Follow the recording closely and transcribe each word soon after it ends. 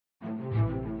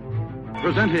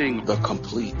Presenting The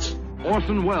Complete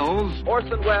Orson Welles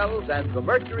and the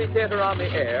Mercury Theatre on the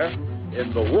air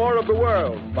in The War of the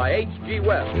Worlds by H.G.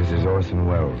 Wells. This is Orson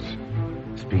Welles,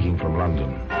 speaking from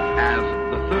London. as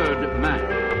the third man.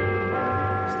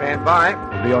 Stand by.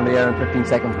 We'll be on the air in 15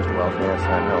 seconds, Mr. Wells. Yes,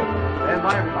 I know. Stand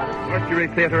by, everybody. Mercury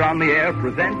Theatre on the air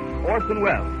presents Orson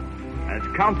Welles as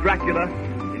Count Dracula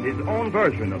in his own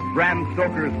version of Bram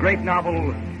Stoker's great novel,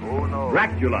 Who knows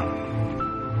Dracula.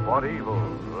 what evil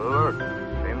lurks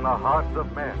in the hearts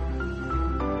of men?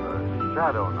 The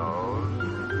shadow knows.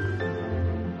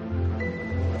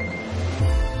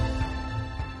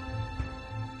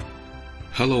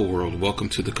 Hello world, welcome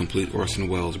to The Complete Orson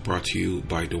Welles, brought to you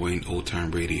by Dwayne Old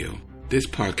Time Radio. This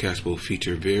podcast will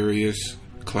feature various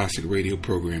classic radio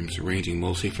programs ranging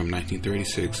mostly from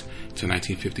 1936 to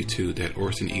 1952 that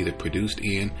Orson either produced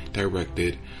and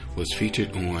directed, was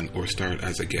featured on, or starred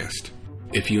as a guest.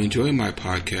 If you enjoy my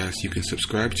podcast, you can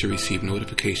subscribe to receive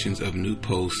notifications of new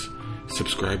posts.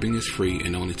 Subscribing is free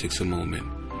and only takes a moment.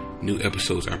 New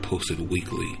episodes are posted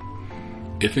weekly.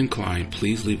 If inclined,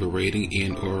 please leave a rating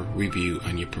and or review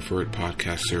on your preferred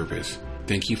podcast service.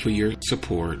 Thank you for your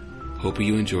support. Hope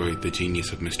you enjoy the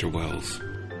genius of Mr. Welles.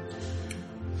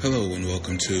 Hello and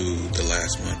welcome to the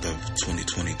last month of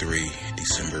 2023.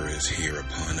 December is here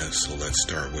upon us, so let's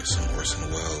start with some Orson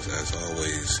Welles. As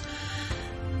always,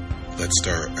 let's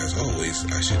start, as always,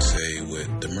 I should say,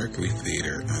 with the Mercury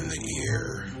Theatre on the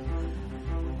air.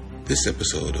 This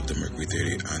episode of the Mercury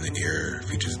Theatre on the air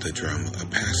features the drama A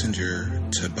Passenger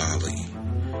to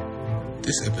Bali.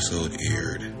 This episode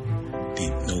aired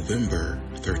November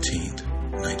 13th,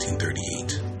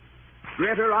 1938.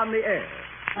 Theatre on the air.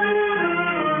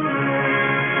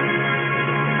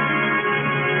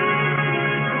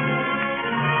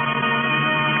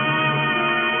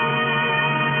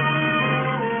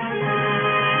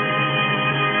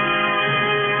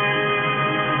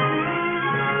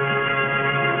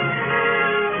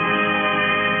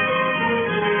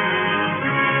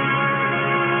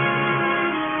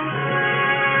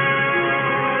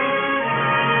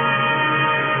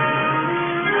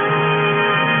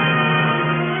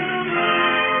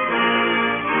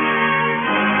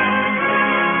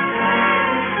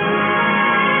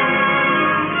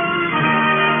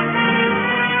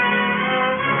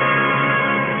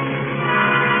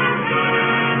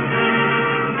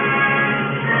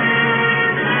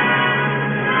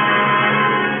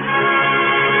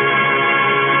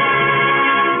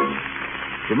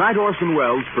 Tonight, Orson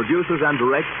Welles produces and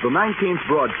directs the 19th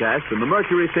broadcast in the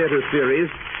Mercury Theatre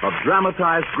series of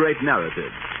dramatized great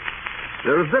narratives.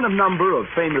 There have been a number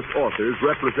of famous authors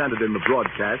represented in the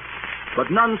broadcast, but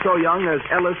none so young as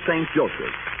Ellis St.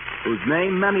 whose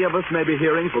name many of us may be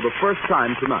hearing for the first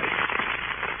time tonight.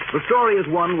 The story is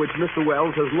one which Mr.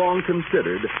 Welles has long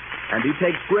considered, and he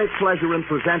takes great pleasure in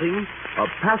presenting A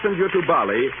Passenger to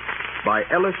Bali by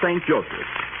Ellis St.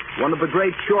 one of the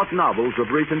great short novels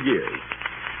of recent years.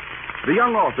 The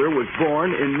young author was born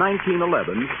in 1911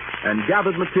 and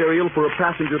gathered material for A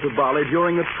Passenger to Bali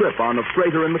during a trip on a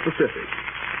freighter in the Pacific.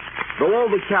 Though all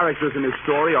the characters in his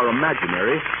story are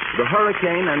imaginary, the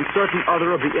hurricane and certain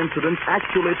other of the incidents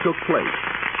actually took place.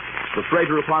 The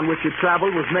freighter upon which he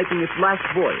traveled was making its last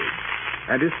voyage,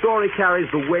 and his story carries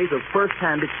the weight of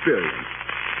first-hand experience.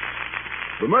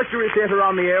 The Mercury Theatre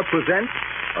on the air presents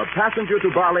A Passenger to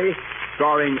Bali,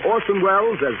 starring Orson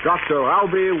Welles as Dr.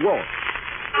 Albie Walsh.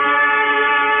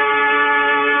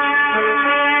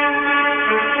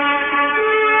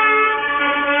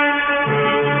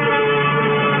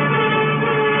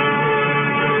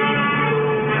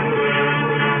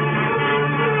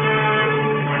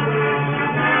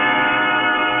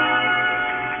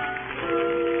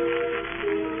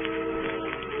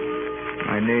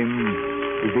 My name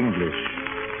is English,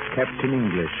 Captain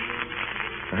English.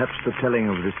 Perhaps the telling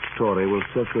of this story will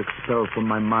serve to expel from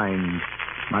my mind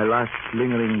my last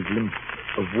lingering glimpse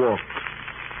of Walk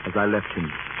as I left him.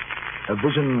 A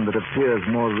vision that appears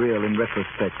more real in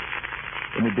retrospect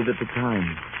than it did at the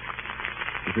time.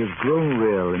 It has grown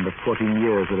real in the 14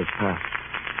 years that have passed.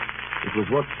 It was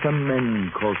what some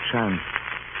men call chance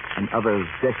and others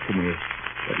destiny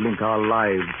that link our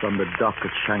lives on the dock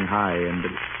at Shanghai and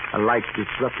alike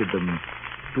disrupted them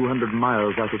 200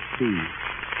 miles out at sea.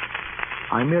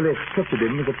 I merely accepted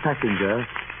him as a passenger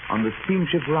on the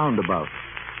steamship Roundabout,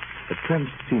 a tramp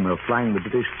steamer flying the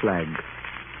British flag,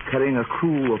 carrying a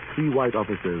crew of 3 white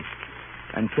officers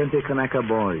and 20 Kanaka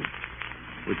boys,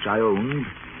 which I owned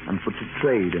and put to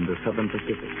trade in the Southern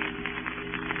Pacific.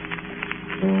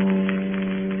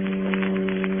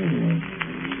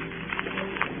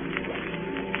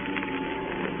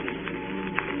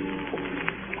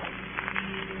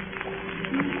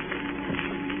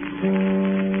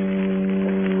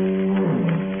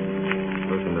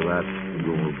 Listen to that.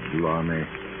 Oh, blimey.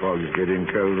 Fog's getting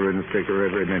colder and thicker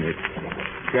every minute.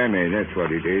 Cammy, that's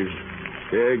what it is.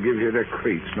 There gives you the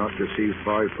creeps not to see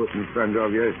 5 foot in front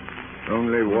of you.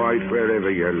 Only white wherever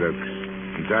you look.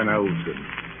 Dan Olson.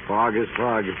 Fog is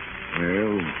fog.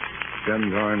 Well,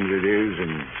 sometimes it is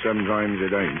and sometimes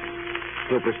it ain't.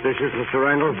 Superstitious, Mr.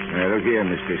 Randall? Now, look here,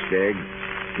 Mr. Stagg.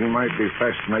 You might be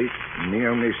first mate and me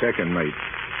only second mate.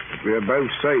 But we're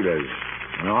both sailors.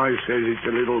 And I says it's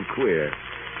a little queer.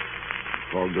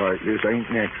 Fog like this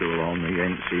ain't natural on the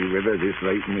NC River this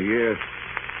late in the year.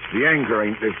 The anchor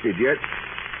ain't lifted yet.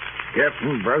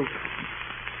 Captain broke.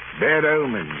 Bad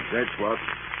omens, that's what.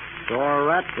 Saw a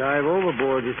rat dive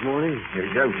overboard this morning.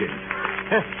 You're joking.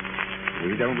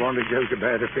 We don't want to joke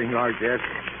about a thing like that.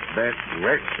 That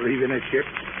wretch leaving a ship.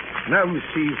 No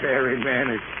seafaring man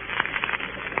is...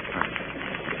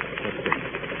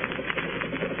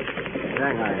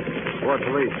 Shanghai. Port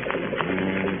police.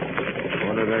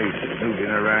 What are they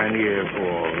snooping around here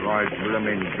for? Like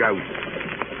blooming ghosts.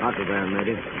 Contraband,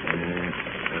 maybe.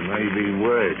 There may be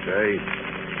worse, eh?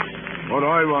 What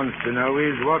I wants to know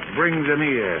is what brings them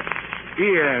here.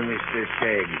 Here, Mr.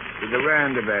 Stagg, to the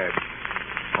roundabout.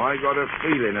 I got a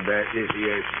feeling about this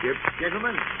here ship.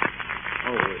 Gentlemen.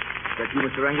 Oh, is that you,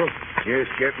 Mr. Angle? Yes,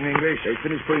 Captain English. They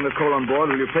finished putting the coal on board.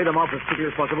 Will you play them off as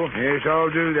quickly as possible? Yes, I'll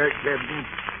do that, Captain.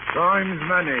 Time's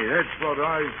money, that's what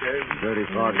I said. Dirty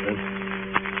fog, sir.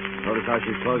 Notice how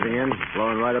she's closing in,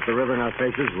 blowing right up the river in our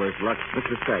faces. Worse luck.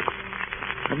 Mr. Stagg,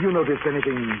 have you noticed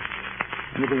anything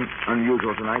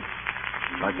unusual tonight?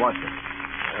 Like what, sir?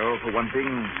 Oh, for one thing,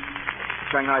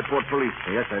 Shanghai Port Police.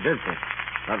 Yes, I did, sir.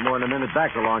 Not more than a minute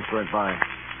back, the launch went by.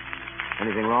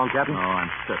 Anything wrong, Captain? No,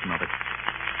 I'm certain of it.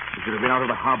 We should have been out of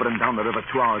the harbor and down the river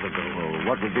 2 hours ago.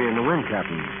 Well, what would be in the wind,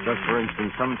 Captain? Just, for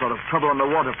instance, some sort of trouble on the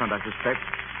waterfront, I suspect.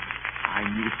 I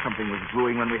knew something was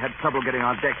brewing when we had trouble getting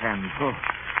our deckhands. Oh,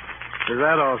 is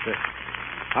that all, sir?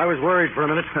 I was worried for a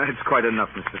minute. It's quite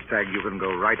enough, Mr. Stagg. You can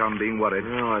go right on being worried.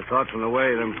 Well, I thought from the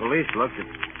way them police looked, it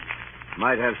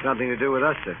might have something to do with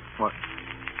us, sir. What?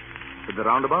 With the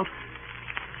roundabout?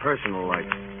 Personal, like.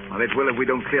 Well, it will if we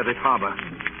don't clear this harbor.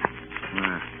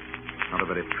 Not a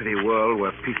very pretty world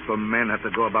where peaceful men have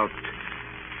to go about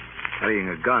carrying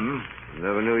a gun.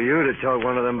 Never knew you to tote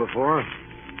one of them before.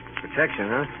 Protection,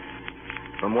 huh?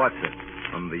 From what, sir?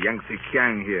 From the Yangtze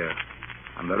Kiang here,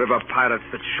 and the river pirates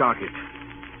that shark it.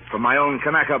 From my own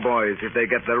Kanaka boys, if they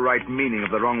get the right meaning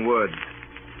of the wrong words.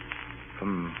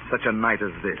 From such a night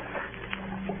as this.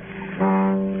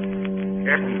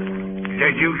 Captain, is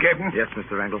that you, Captain? Yes,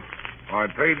 Mr. Angle. I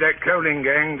paid that coaling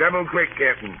gang double quick,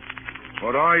 Captain.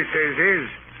 What I says is,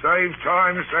 save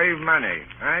time, save money,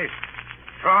 eh?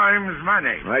 Time's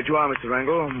money. Right you are, Mr.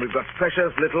 Angle. We've got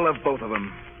precious little of both of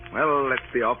them. Well, let's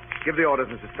be off. Give the orders,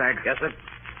 Mr. Stagg. Yes, sir.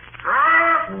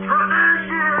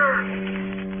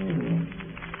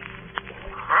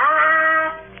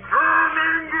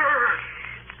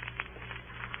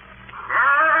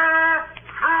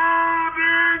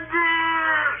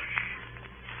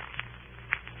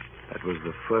 That was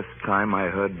the first time I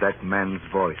heard that man's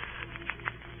voice,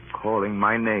 calling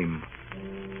my name.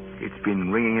 It's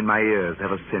been ringing in my ears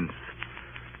ever since.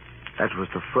 That was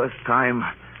the first time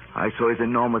I saw his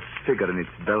enormous figure in its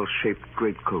bell-shaped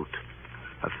greatcoat.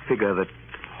 A figure that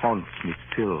haunts me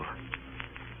still.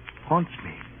 Haunts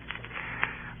me.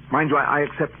 Mind you, I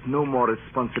accept no more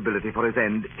responsibility for his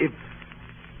end, if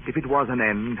it was an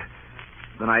end,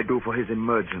 than I do for his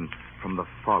emergence from the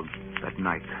fog that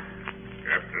night.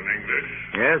 Captain English?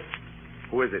 Yes?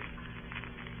 Who is it?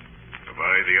 Have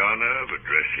I the honor of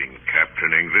addressing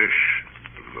Captain English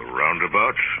of the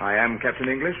roundabout? I am Captain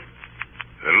English.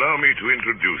 Allow me to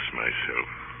introduce myself,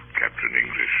 Captain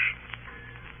English.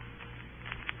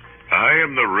 I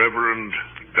am the Reverend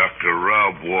Dr.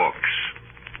 Rob Walks,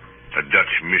 a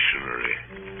Dutch missionary.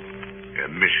 A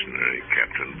missionary,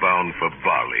 Captain, bound for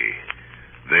Bali,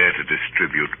 there to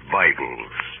distribute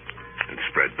Bibles and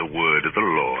spread the word of the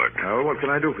Lord. Oh, what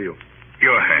can I do for you?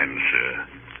 Your hand, sir.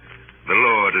 The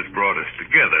Lord has brought us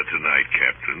together tonight,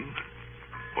 Captain.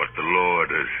 What the Lord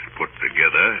has put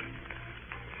together,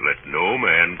 let no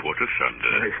man put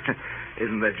asunder.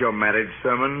 Isn't that your marriage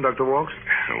sermon, Dr. Walks?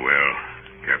 Well,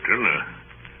 Captain,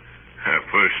 our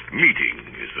first meeting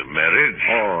is a marriage.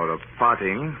 Or a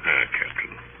parting.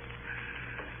 Captain.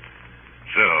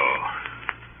 So,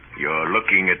 you're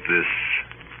looking at this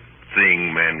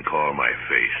thing men call my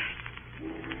face.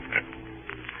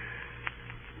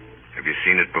 Have you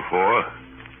seen it before?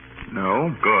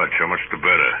 No. Good, so much the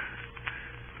better.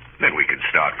 Then we can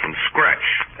start from scratch.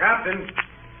 Captain!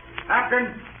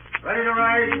 Captain! Ready to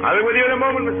rise? I'll be with you in a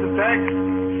moment, Mr. Stagg.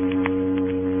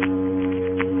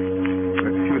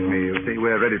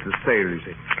 we're ready to sail, you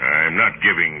see. I'm not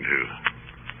giving to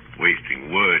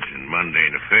wasting words in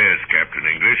mundane affairs, Captain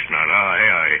English. Not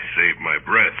I save my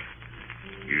breath.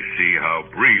 You see how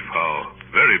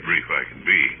very brief I can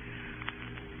be.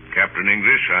 Captain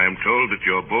English, I am told that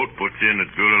your boat puts in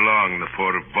at Gulalong, the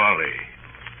port of Bali.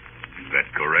 Is that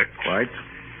correct? Quite.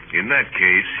 In that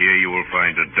case, here you will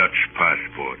find a Dutch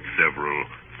passport, several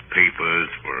papers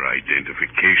for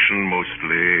identification,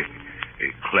 mostly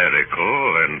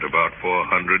clerical, and about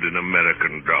 400 in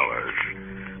American dollars.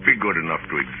 Be good enough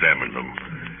to examine them.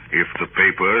 If the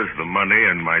papers, the money,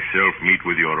 and myself meet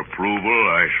with your approval,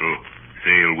 I shall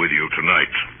sail with you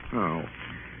tonight. Oh.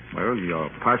 Well, your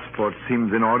passport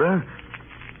seems in order.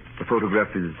 The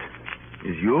photograph is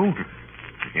you?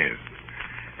 Yes.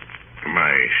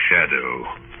 My shadow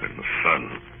in the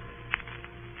sun.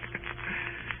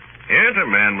 Yet a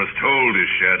man must hold his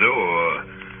shadow or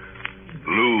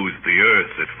lose the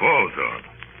earth it falls on.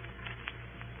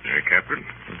 Captain?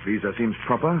 The visa seems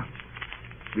proper.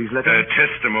 These letters?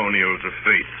 Testimonials of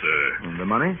faith, sir. And the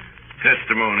money?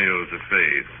 Testimonials of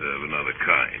faith of another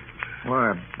kind.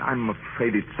 Well, I'm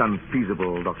afraid it's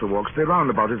unfeasible, Dr. Walks. The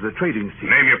roundabout is a trading seat.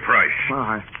 Name your price.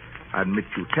 Well, I admit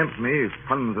you tempt me.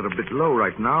 Funds are a bit low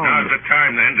right now. Now's the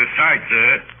time, then. Decide,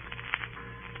 sir.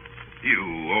 You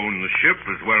own the ship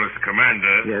as well as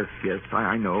commander. Yes,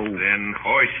 I know. Then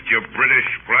hoist your British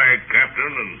flag,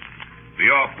 Captain, and be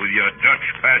off with your Dutch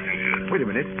passengers. Wait a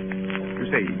minute. You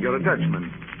say you're a Dutchman,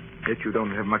 yet you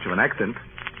don't have much of an accent.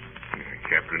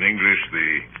 Captain English,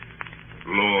 the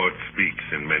Lord speaks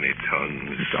in many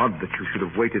tongues. It's odd that you should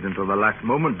have waited until the last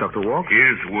moment, Dr. Walks.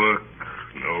 His work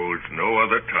knows no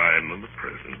other time than the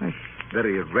present. It's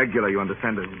very irregular, you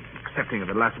understand, accepting at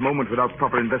the last moment without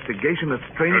proper investigation a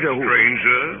stranger who... A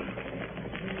stranger?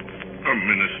 A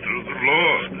minister of the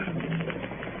Lord.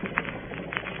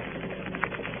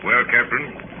 Well, Captain?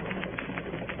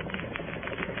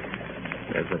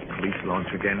 There's a police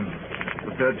launch again.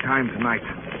 The third time tonight.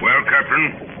 Well,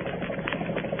 Captain?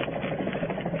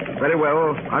 Very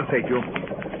well. I'll take you.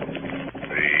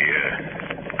 The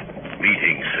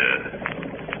meeting, sir,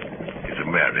 is a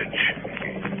marriage.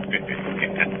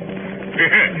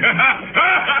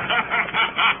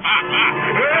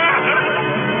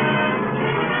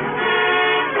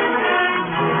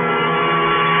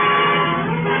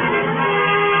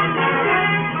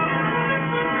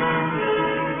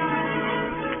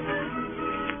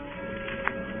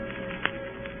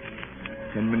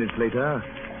 10 minutes later,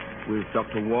 with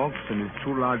Dr. Walks and his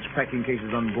 2 large packing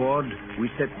cases on board, we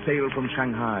set sail from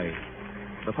Shanghai.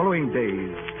 The following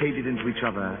days faded into each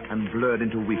other and blurred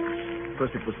into weeks.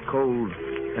 First it was cold,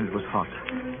 then it was hot.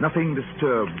 Nothing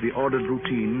disturbed the ordered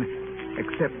routine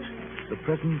except the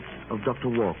presence of Dr.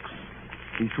 Walks.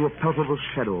 He threw a palpable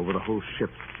shadow over the whole ship.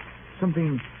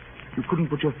 Something you couldn't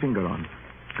put your finger on.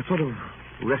 A sort of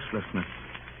restlessness,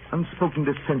 unspoken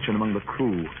dissension among the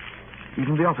crew,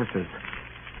 even the officers.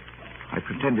 I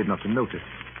pretended not to notice.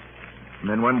 And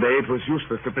then one day it was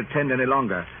useless to pretend any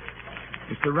longer.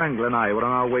 Mr. Wrangler and I were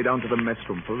on our way down to the mess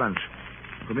room for lunch.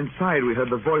 From inside we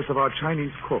heard the voice of our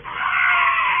Chinese cook.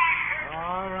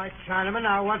 All right, Chinaman,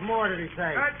 now what more did he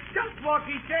say? Just what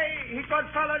he say. He got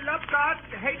fellow love God,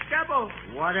 hate devil.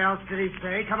 What else did he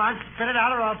say? Come on, spit it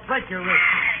out or I'll break your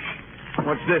wrist.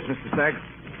 What's this, Mr. Stagg?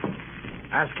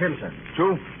 Ask him, sir.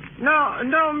 True? No,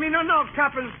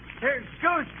 Captain.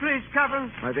 Excuse, please,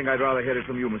 Captain. I think I'd rather hear it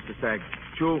from you, Mr. Stagg.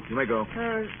 Chu, you may go.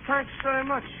 Thanks very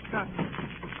much, Captain.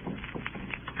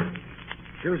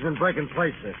 Chu's been breaking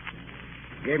place, sir.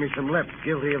 Gave me some lip,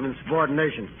 guilty of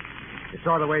insubordination. You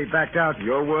saw the way he backed out.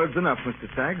 Your word's enough, Mr.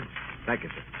 Stagg. Thank you,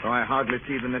 sir. Though I hardly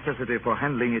see the necessity for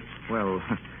handling it, well,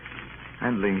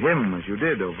 handling him as you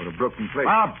did over a broken plate.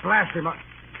 Ah, blast him. It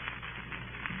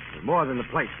was more than the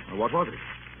plate. Well, what was it?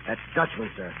 That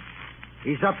Dutchman, sir.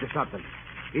 He's up to something.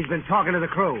 He's been talking to the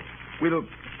crew. We'll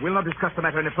not discuss the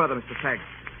matter any further, Mr. Stagg.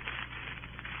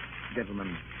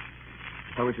 Gentlemen,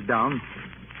 shall we sit down?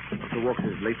 Dr. Walks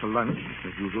is late for lunch,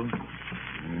 as usual.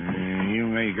 You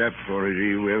make up for it,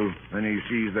 he will, when he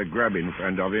sees the grub in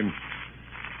front of him.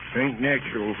 Ain't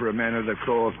natural for a man of the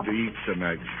cloth to eat so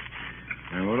much.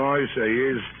 And what I say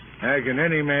is, how can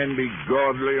any man be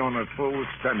godly on a full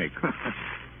stomach?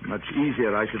 Much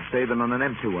easier, I should say, than on an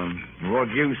empty one. What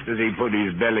use does he put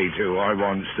his belly to, I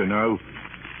wants to know?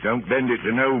 Don't bend it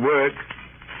to no work.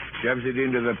 Shoves it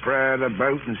into the prow of the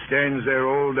boat and stands there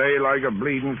all day like a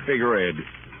bleeding figurehead.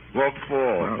 What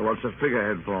for? Well, what's a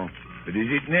figurehead for? But is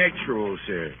it natural,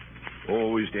 sir?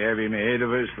 Always to have him ahead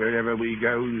of us wherever we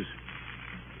goes?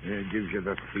 It gives you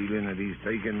the feeling that he's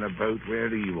taking the boat where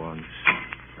he wants.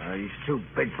 He's too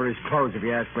big for his clothes, if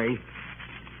you ask me.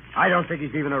 I don't think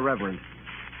he's even a reverend.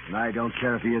 And I don't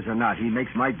care if he is or not. He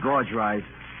makes my gorge rise.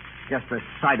 Just the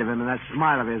sight of him and that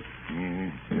smile of his.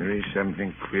 There is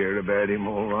something queer about him,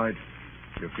 all right.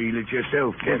 You feel it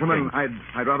yourself, Captain. Gentlemen,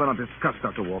 I'd rather not discuss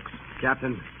Dr. Walks.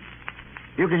 Captain,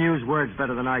 you can use words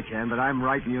better than I can, but I'm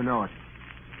right and you know it.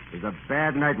 It was a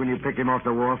bad night when you picked him off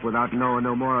the wharf without knowing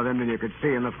no more of him than you could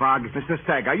see in the fog. Mr.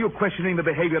 Stagg, are you questioning the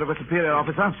behavior of a superior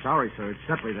officer? I'm sorry, sir. It's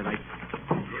simply that I...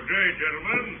 Good day,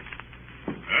 gentlemen.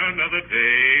 Another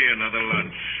day, another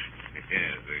lunch.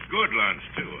 Yes, a good lunch,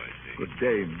 too, I see. Good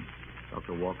day,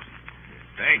 Dr. Walks.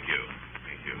 Thank you.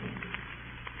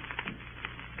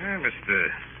 Mr.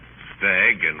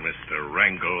 Stagg and Mr.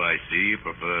 Wrangle, I see,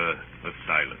 prefer the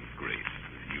silent grace,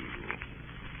 as usual.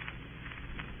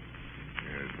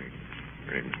 Yes,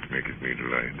 maketh me to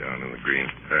lie down in the green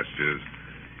pastures.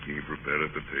 He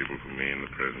prepareth the table for me in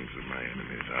the presence of my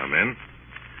enemies. Amen.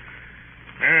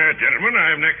 Gentlemen, I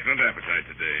have an excellent appetite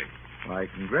today. I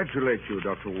congratulate you,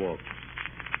 Dr. Walks.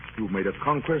 You've made a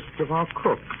conquest of our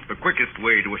cook. The quickest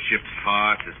way to a ship's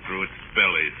heart is through its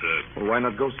belly, sir. Well, why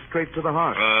not go straight to the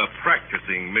heart? A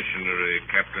practicing missionary,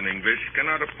 Captain English,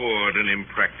 cannot afford an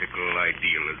impractical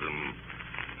idealism.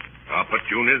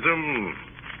 Opportunism,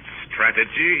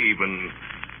 strategy, even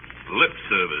lip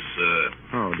service, sir.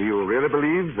 Oh, do you really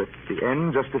believe that the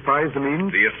end justifies the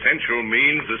means? The essential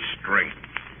means is strength.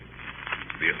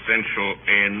 The essential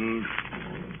end...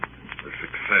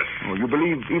 success. Oh, you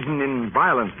believe even in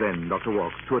violence, then, Dr.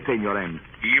 Walks, to attain your end?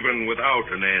 Even without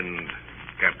an end,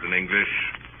 Captain English.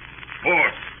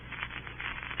 Force.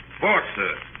 Force,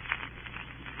 sir.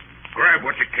 Grab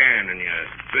what you can in your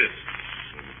fists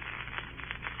and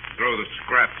throw the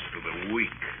scraps to the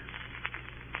weak.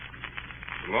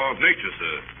 The law of nature,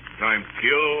 sir. Time to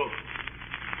kill,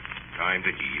 time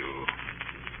to heal.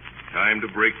 Time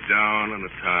to break down and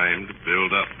a time to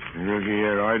build up. Look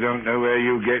here, I don't know where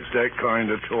you get that kind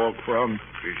of talk from.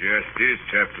 Ecclesiastes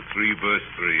chapter 3, verse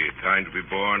 3. A time to be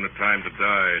born, a time to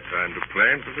die, a time to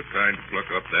plant, and a time to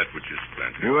pluck up that which is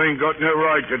planted. You ain't got no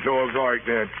right to talk like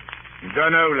that.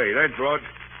 Done only, that's what.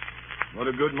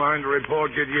 What a good mind to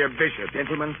report you to your bishop.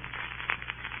 Gentlemen.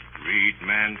 Read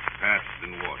man's past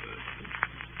in water.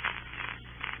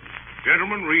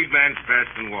 Gentlemen, read man's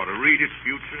past in water. Read its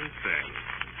future in sand.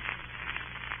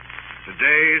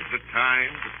 Today is the time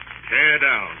to tear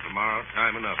down. Tomorrow,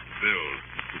 time enough to build.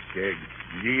 Mr. Stagg,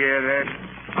 did you hear that?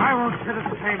 I won't sit at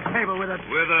the same table with a...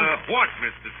 With a what,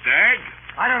 Mr. Stagg?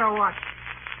 I don't know what.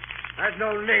 That's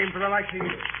no name for the likes of you.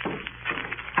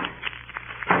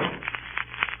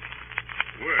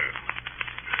 Well,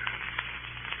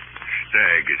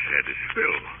 Stagg has had his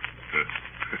fill.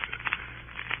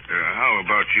 How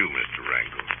about you, Mr.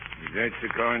 Wrangle? If that's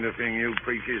the kind of thing you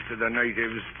preaches to the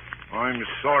natives, I'm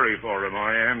sorry for him,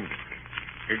 I am.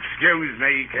 Excuse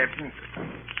me, Captain.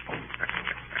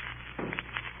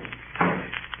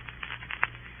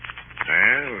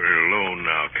 Well, we're alone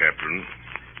now, Captain.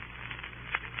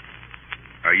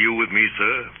 Are you with me,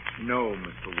 sir? No,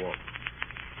 Mr. Walks.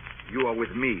 You are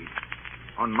with me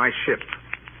on my ship,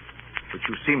 which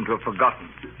you seem to have forgotten.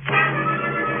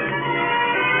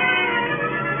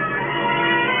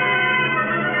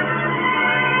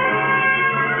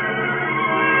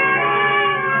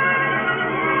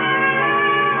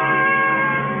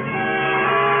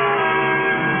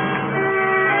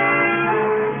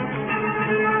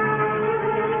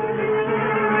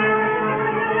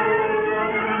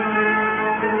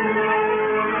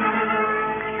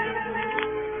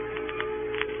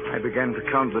 Began to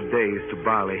count the days to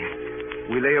Bali.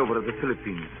 We lay over at the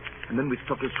Philippines, and then we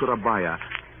stopped at Surabaya.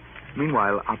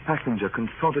 Meanwhile, our passenger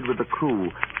consulted with the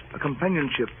crew, a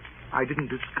companionship I didn't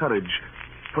discourage,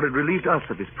 for it relieved us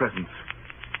of his presence.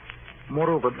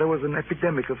 Moreover, there was an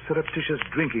epidemic of surreptitious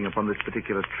drinking upon this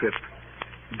particular trip,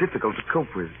 difficult to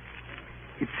cope with.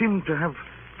 It seemed to have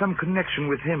some connection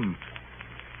with him,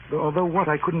 although what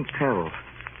I couldn't tell.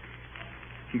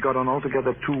 He got on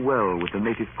altogether too well with the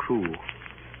native crew.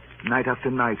 Night after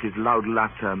night, his loud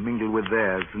laughter mingled with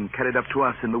theirs and carried up to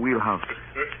us in the wheelhouse.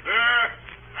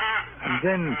 And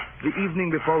then, the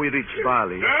evening before we reached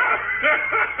Bali...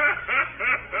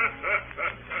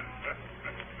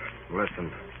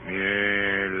 Listen.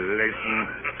 Yeah, listen.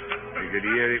 You could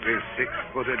hear it with 6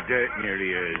 foot of dirt near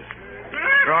the ears.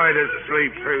 Try to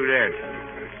sleep through that.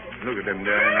 Look at them down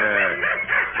there,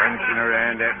 prancing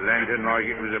around that lantern like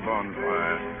it was a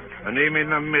bonfire. And him in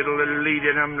the middle and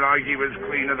leading them like he was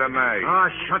Queen of the May. Oh,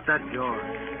 shut that door.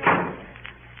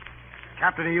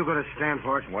 Captain, are you going to stand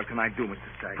for it? What can I do, Mr.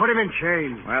 Stagg? Put him in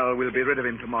chains. Well, we'll be rid of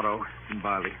him tomorrow in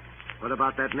Bali. What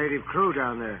about that native crew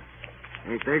down there?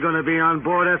 Ain't they going to be on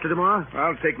board after tomorrow?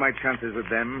 I'll take my chances with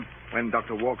them when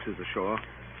Dr. Walks is ashore.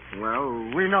 Well,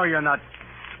 we know you're not...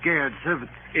 scared, sir. But...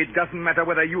 It doesn't matter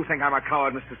whether you think I'm a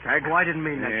coward, Mr. Stagg. Oh, I didn't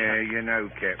mean that, Yeah, sir. you know,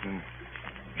 Captain,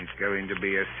 it's going to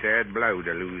be a sad blow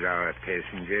to lose our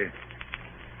passenger.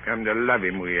 Come to love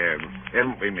him we have,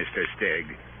 haven't we, Mr. Stagg?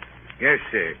 Yes,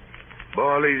 sir.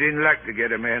 Bali's in luck to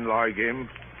get a man like him.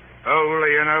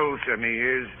 Holy and wholesome he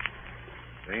is.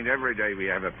 Ain't every day we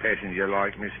have a passenger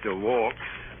like Mr. Walks.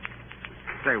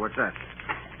 Say, what's that?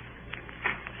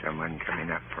 Someone coming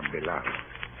up from below.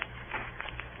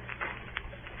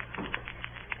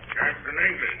 Captain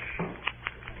English.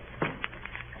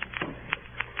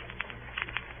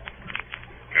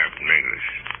 Captain English.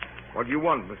 What do you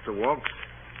want, Mr. Walks?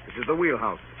 This is the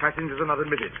wheelhouse. Passengers are not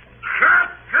admitted.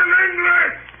 Captain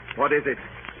English! What is it?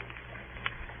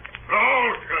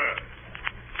 Oh, sir.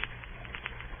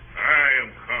 I am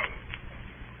come.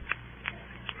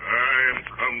 I am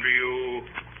come to you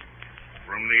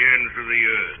from the ends of the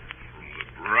earth, from the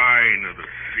brine of the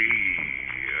sea,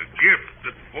 a gift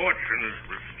that fortune has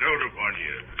bestowed upon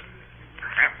you.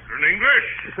 Captain English!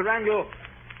 Mr. Wrangell,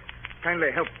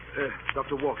 kindly help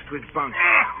Dr. Walks to his bunk.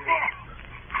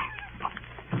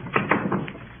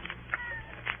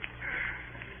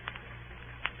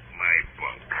 My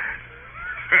bunk.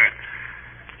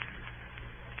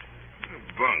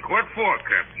 Bunk. What for,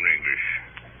 Captain English?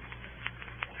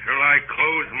 Shall I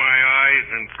close my eyes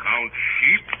and count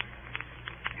sheep?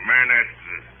 Man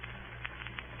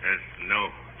has no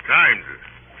time to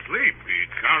sleep.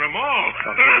 He'd count them all.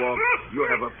 Dr. Walks, you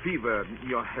have a fever.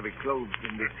 You're heavy clothes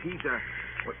in this heat.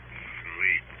 What?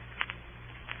 Sleep.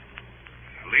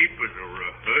 Sleep is a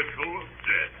rehearsal of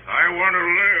death. I want to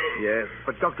live. Yes,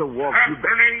 but Dr. Walks,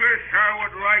 Captain English, I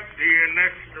would like the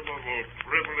inestimable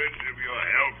privilege of your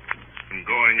help in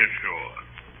going ashore.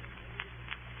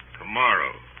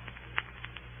 Tomorrow,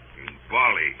 in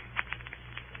Bali,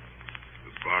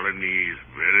 the Balinese,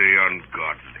 very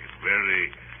ungodly, very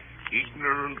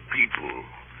ignorant people.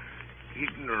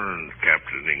 Ignorant,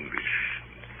 Captain English.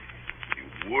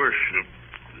 They worship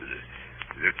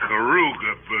the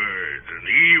Karuga bird, an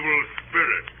evil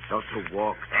spirit. Dr.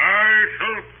 Walks. I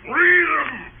shall free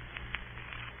them.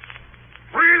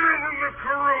 Free them from the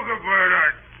Karuga bird.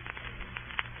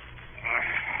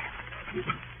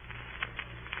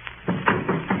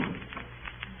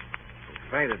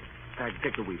 Fainted. Stagg,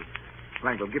 take the wheel.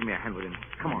 Wrangell, give me a hand with him.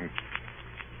 Come on.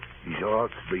 His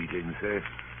heart's beating, sir.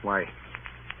 Why?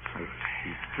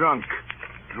 He's drunk.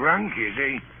 Drunk, is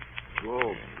he?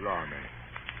 Oh,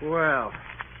 blimey. Well,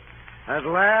 at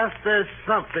last there's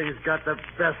something's got the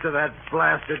best of that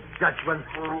blasted Dutchman.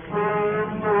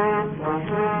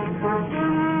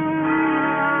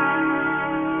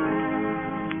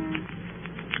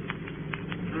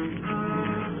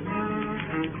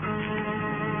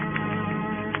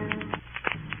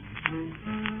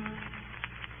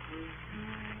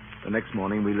 The next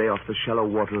morning, we lay off the shallow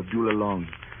water of Doolalong.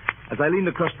 As I leaned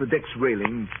across the deck's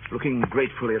railing, looking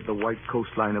gratefully at the white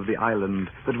coastline of the island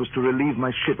that was to relieve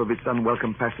my ship of its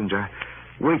unwelcome passenger,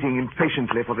 waiting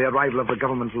impatiently for the arrival of the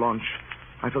government launch,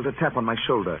 I felt a tap on my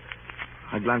shoulder.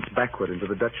 I glanced backward into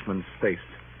the Dutchman's face.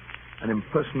 An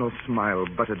impersonal smile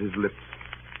buttered his lips.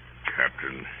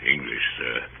 Captain English,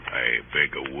 sir, I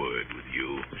beg a word with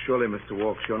you. Surely, Mr.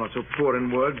 Walks, you're not so poor in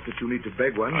words that you need to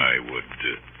beg one. I would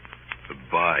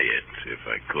buy it if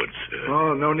I could, sir.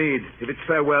 Oh, no need. If it's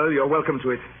farewell, you're welcome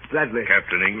to it. Gladly.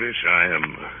 Captain English, I am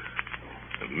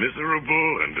a miserable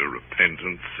and a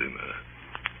repentant sinner.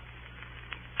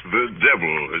 The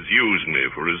devil has used me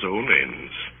for his own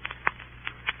ends.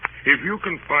 If you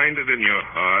can find it in your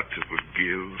heart to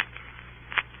forgive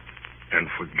and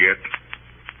forget,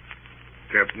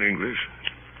 Captain English,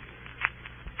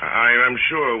 I am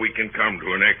sure we can come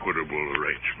to an equitable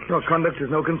arrangement. Your conduct is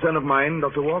no concern of mine,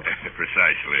 Dr. Walks.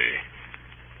 Precisely.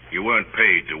 You weren't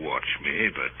paid to watch me,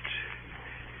 but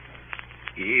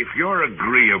if you're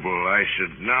agreeable, I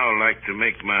should now like to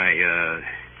make my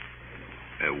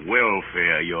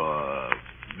welfare your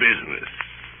business.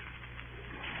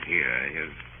 Here,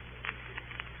 here's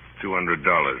 $200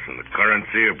 in the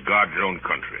currency of God's own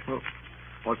country. Well,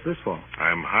 what's this for?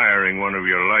 I'm hiring one of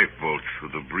your lifeboats for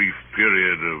the brief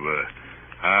period of a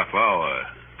half hour.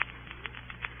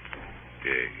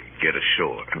 Get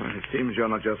ashore. It seems you're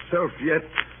not yourself yet,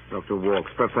 Dr.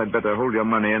 Walks. Perhaps I'd better hold your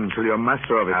money until you're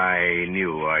master of it. I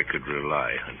knew I could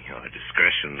rely on your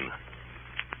discretion.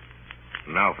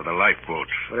 Now for the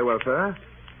lifeboats. Very well, sir.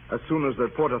 As soon as the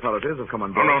port authorities have come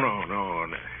on board. No.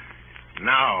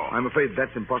 Now. I'm afraid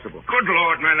that's impossible. Good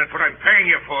Lord, man, that's what I'm paying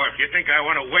you for. If you think I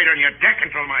want to wait on your deck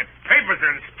until my papers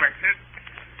are inspected,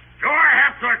 do I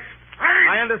have to explain?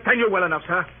 I understand you well enough,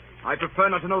 sir. I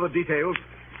prefer not to know the details.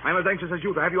 I'm as anxious as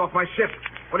you to have you off my ship.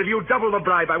 But if you double the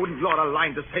bribe, I wouldn't draw a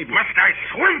line to save you. Must I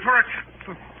swim for it?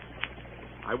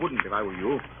 I wouldn't if I were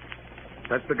you.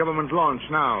 That's the government launch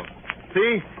now.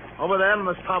 See? Over there on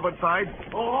the starboard side.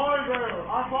 Ahoy there!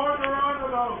 Aboard the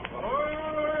roundabout!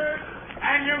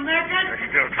 And you make it? There's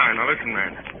still time. Now listen,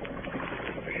 man.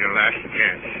 It's your last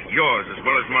chance. Yours as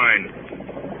well as mine.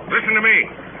 Listen to me.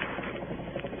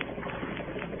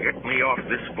 Get me off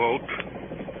this boat,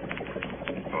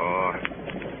 or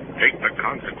take the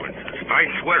consequences. I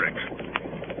swear it.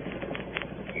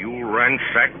 You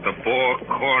ransack the four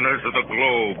corners of the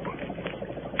globe,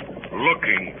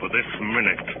 looking for this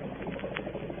minute.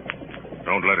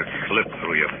 Don't let it slip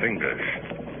through your fingers.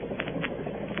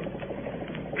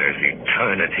 There's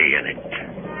eternity in it.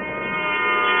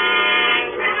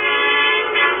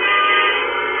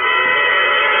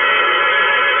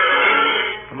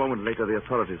 A moment later, the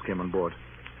authorities came on board.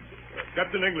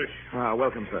 Captain English.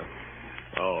 Welcome, sir.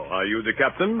 Oh, are you the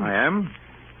captain? I am.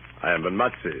 I am Ben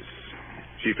Matzes,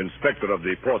 Chief Inspector of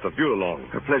the Port of Bulalong.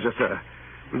 A pleasure, sir.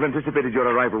 We've anticipated your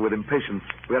arrival with impatience.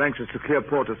 We are anxious to clear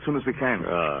port as soon as we can.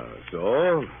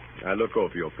 So? I look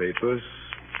over your papers.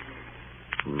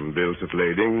 Bills of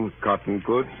lading, cotton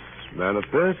goods,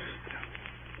 manifest.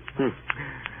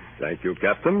 Thank you,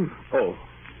 Captain. Oh.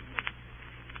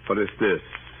 What is this?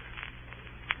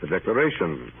 The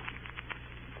declaration.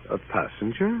 A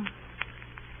passenger?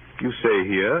 You say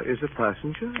here is a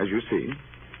passenger? As you see.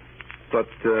 But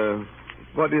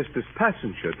what is this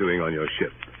passenger doing on your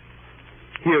ship?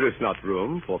 Here is not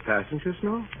room for passengers,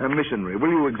 no? A missionary. Will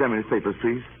you examine his papers,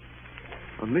 please?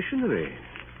 A missionary?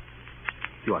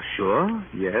 You are sure?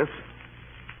 Yes.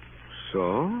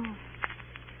 So?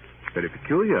 Very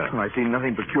peculiar. I see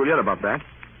nothing peculiar about that.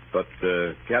 But,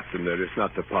 Captain, there is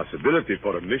not the possibility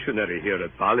for a missionary here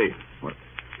at Bali.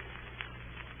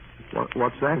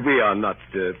 What's that? We are not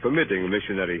permitting a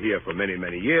missionary here for many,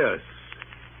 many years.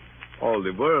 All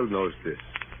the world knows this.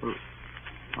 Well,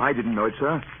 I didn't know it,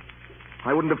 sir.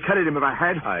 I wouldn't have carried him if I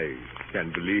had. I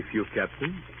can believe you,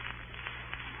 Captain.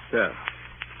 Sir.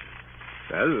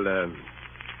 Well,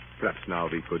 perhaps now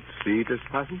we could see this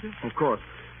passenger? Of course.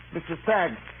 Mr.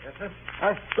 Stagg. Yes, sir?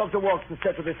 Ask Dr. Walks to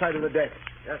step to the side of the deck.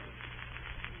 Yes.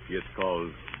 He is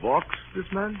called Walks, this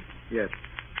man? Yes.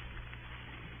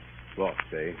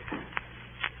 Walks, eh?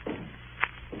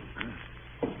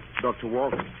 Dr.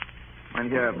 Walks. I'm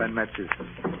here, Ben Matzes.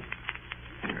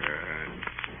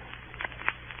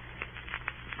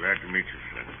 Glad to meet you,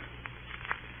 sir.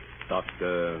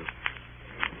 Dr.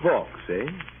 Walks, eh?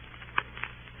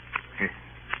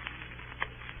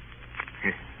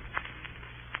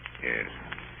 Yes,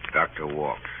 Dr.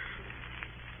 Walks.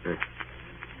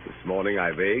 This morning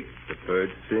I wake, the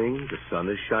birds sing, the sun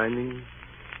is shining.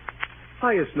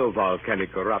 Why is no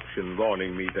volcanic eruption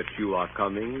warning me that you are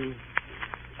coming,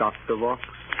 Dr. Walks?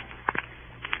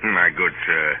 My good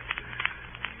sir,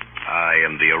 I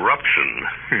am the eruption.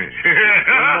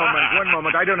 One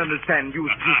moment. I don't understand. You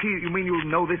mean you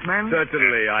know this man?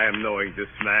 Certainly I am knowing this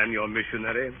man, your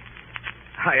missionary.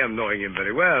 I am knowing him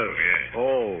very well. Yes.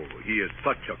 Oh, he is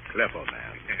such a clever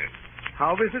man.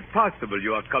 How is it possible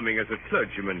you are coming as a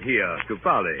clergyman here to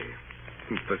Bali?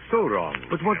 For so wrong.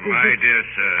 But what is My dear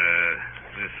sir,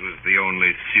 this was the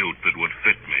only suit that would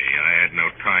fit me. I had no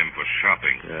time for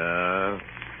shopping.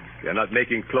 You're not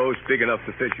making clothes big enough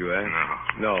to fit you, eh? No.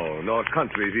 No, nor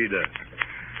countries either.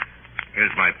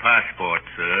 Here's my passport,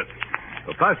 sir.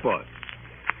 A passport?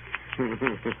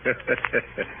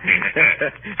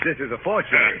 This is a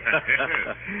forgery.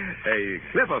 A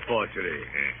clever forgery.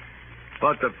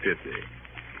 What a pity.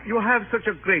 You have such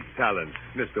a great talent,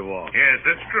 Mr. Walker. Yes,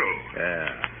 that's true.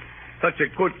 Such a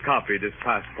good copy, this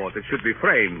passport. It should be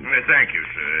framed. Thank you,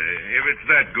 sir. If it's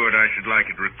that good, I should like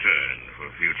it returned for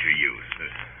future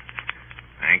use.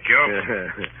 Thank you.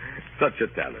 Such a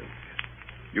talent.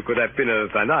 You could have been a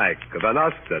Van Eyck, a Van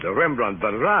Ostad, a Rembrandt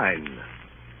van Rijn.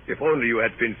 If only you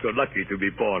had been so lucky to be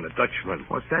born a Dutchman.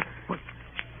 What's that? What?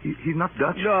 He's not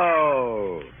Dutch?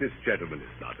 No, this gentleman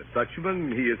is not a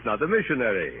Dutchman. He is not a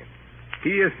missionary.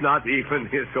 He is not even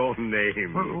his own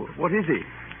name. Well, what is he?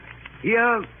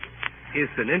 Here is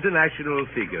an international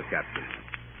figure, Captain.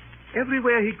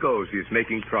 Everywhere he goes, he's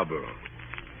making trouble.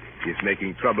 He's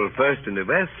making trouble first in the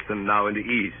West and now in the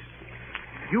East.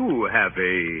 You have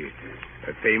a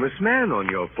famous man on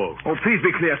your boat. Oh, please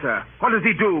be clear, sir. What does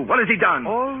he do? What has he done?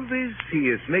 Always he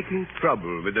is making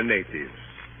trouble with the natives.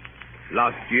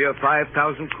 Last year,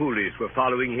 5,000 coolies were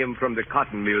following him from the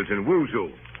cotton mills in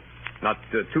Wuzhou, not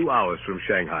 2 hours from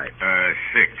Shanghai.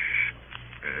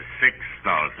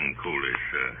 6,000 coolies,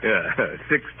 sir. Yeah,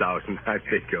 6,000, I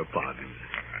beg your pardon.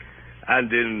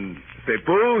 And in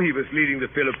Cebu, he was leading the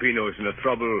Filipinos into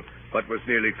trouble, but was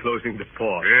nearly closing the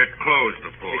port. It closed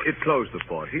the port. It closed the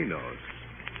port, he knows.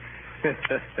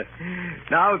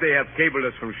 Now they have cabled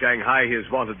us from Shanghai. He is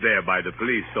wanted there by the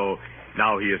police, so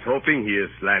now he is hoping he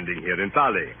is landing here in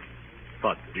Bali.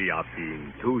 But we are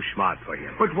being too smart for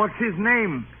him. But what's his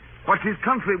name? What's his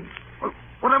country?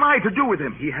 What am I to do with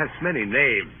him? He has many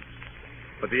names,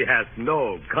 but he has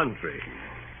no country.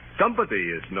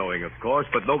 Somebody is knowing, of course,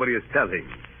 but nobody is telling.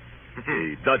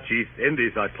 The Dutch East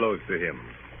Indies are close to him.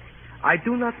 I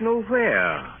do not know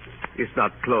where is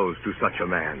not close to such a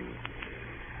man.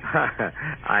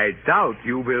 I doubt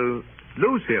you will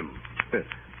lose him.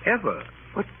 Ever.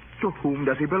 But to whom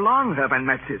does he belong, Herr Van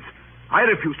Metzis? I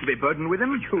refuse to be burdened with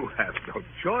him. You have no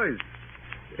choice.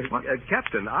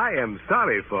 Captain, I am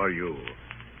sorry for you.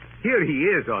 Here he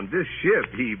is on this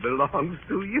ship. He belongs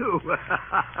to you. Would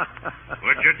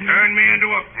you turn me into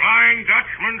a Flying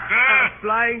Dutchman, sir? A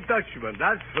Flying Dutchman,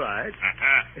 that's right.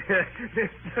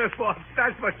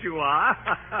 That's what you are.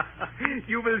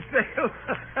 You will sail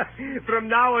from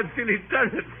now until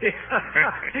eternity.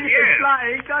 Yes.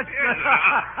 Flying Dutchman.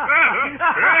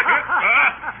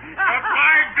 A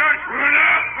Flying Dutchman.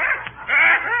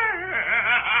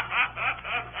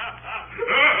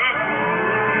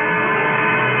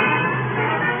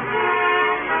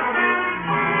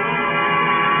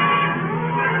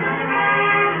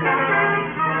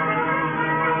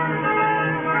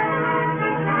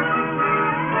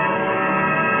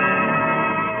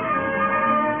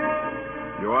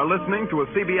 Listening to a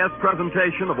CBS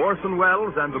presentation of Orson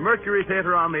Welles and the Mercury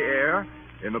Theatre on the air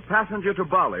in The Passenger to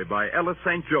Bali by Ellis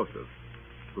St. Joseph.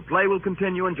 The play will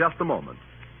continue in just a moment.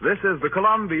 This is the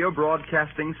Columbia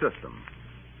Broadcasting System.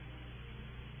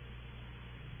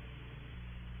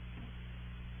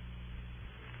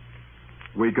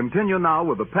 We continue now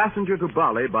with The Passenger to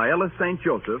Bali by Ellis St.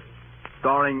 Joseph,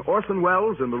 starring Orson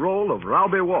Welles in the role of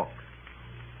Raube Walks.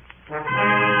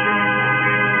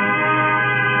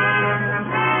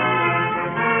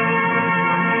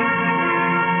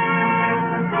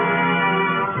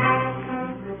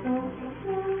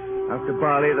 After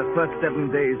Bali, the first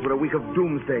 7 days were a week of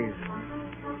doomsdays.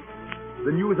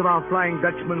 The news of our Flying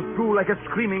Dutchman flew like a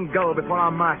screaming gull before our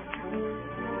mast.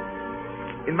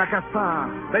 In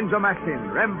Makassar,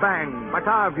 Banjarmasin, Rembang,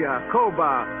 Batavia,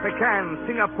 Koba, Pekan,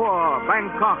 Singapore,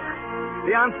 Bangkok,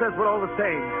 the answers were all the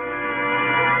same.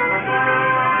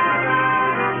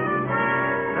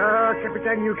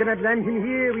 Capitan, you cannot land him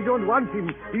here. We don't want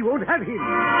him. We won't have him.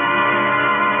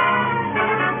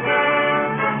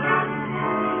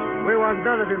 We want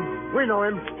none of him. We know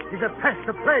him. He's a pest,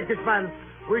 a plague, this man.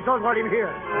 We don't want him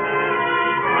here.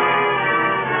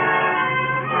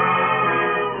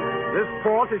 This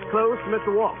port is closed to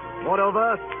Mr. Walk.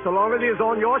 Moreover, so long as he is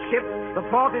on your ship, the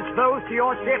port is closed to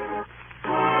your ship.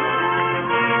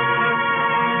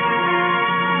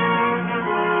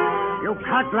 You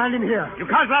can't land him here. You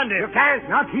can't land him. You can't.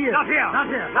 Not here. Not here. Not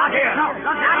here. Not here. No,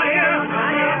 not here.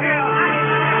 Not here.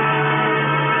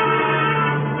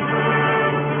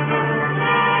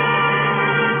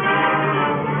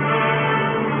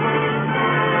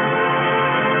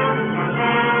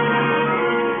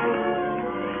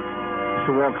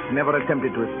 Mr. Walks never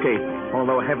attempted to escape,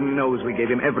 although heaven knows we gave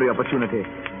him every opportunity.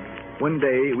 One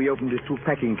day, we opened his 2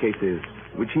 packing cases,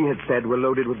 which he had said were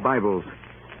loaded with Bibles.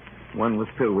 One was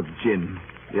filled with gin,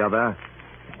 the other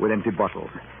with empty bottles.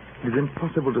 It is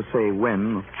impossible to say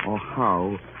when or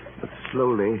how, but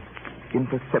slowly,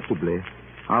 imperceptibly,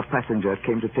 our passenger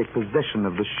came to take possession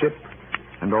of the ship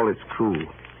and all its crew.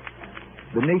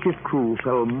 The native crew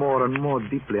fell more and more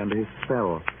deeply under his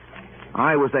spell.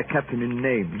 I was their captain in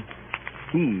name.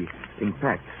 He, in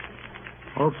fact.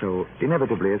 Also,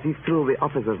 inevitably, as he filled the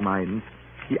officers' minds,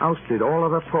 he ousted all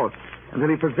other thoughts until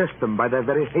he possessed them by their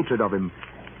very hatred of him.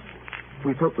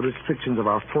 We felt the restrictions of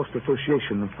our forced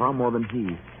association far more than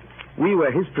he. We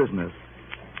were his prisoners,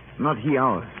 not he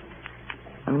ours.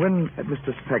 And when, at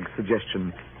Mr. Spragg's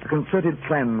suggestion, a concerted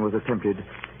plan was attempted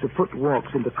to put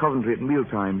Walks into Coventry at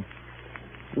mealtime,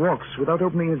 Walks, without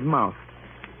opening his mouth,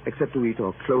 except to eat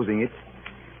or closing it,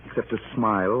 except to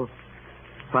smile,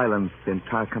 silenced the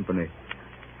entire company.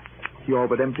 He all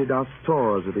but emptied our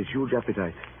stores of his huge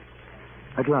appetite.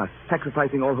 At last,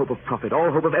 sacrificing all hope of profit,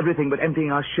 all hope of everything but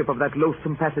emptying our ship of that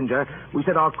loathsome passenger, we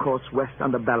set our course west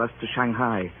under ballast to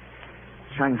Shanghai.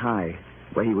 Shanghai,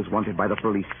 where he was wanted by the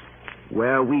police.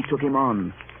 Where we took him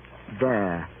on,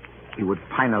 there we would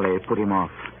finally put him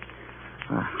off.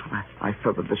 I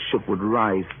felt that the ship would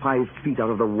rise 5 feet out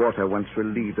of the water once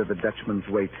relieved of the Dutchman's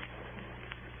weight.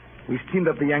 We steamed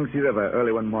up the Yangtze River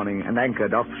early one morning and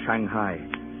anchored off Shanghai.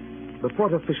 the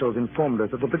port officials informed us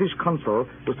that the British consul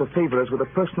was to favor us with a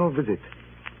personal visit.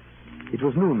 It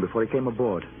was noon before he came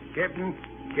aboard. Captain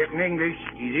English,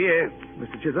 he's here.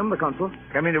 Mr. Chisholm, the consul?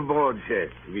 Coming aboard, sir,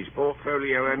 with his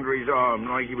portfolio under his arm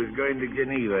like he was going to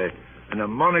Geneva, and a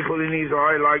monocle in his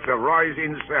eye like the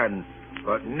rising sun,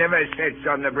 but never sets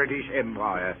on the British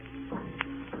Empire.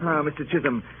 Ah, Mr.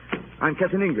 Chisholm, I'm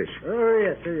Captain English. Oh,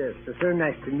 yes. So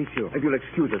nice to meet you. If you'll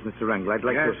excuse us, Mr. Wrangler, I'd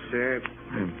like to... Yes, sir.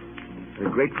 I'm very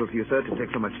grateful to you, sir, to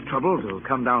take so much trouble to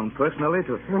come down personally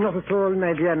to... No, not at all,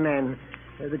 my dear man.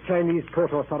 The Chinese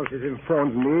port authorities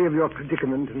informed me of your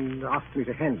predicament and asked me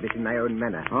to handle it in my own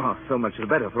manner. Oh, so much the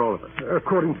better for all of us.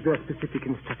 According to their specific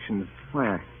instructions.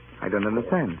 Why, I don't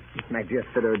understand. My dear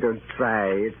fellow, don't try.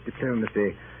 It's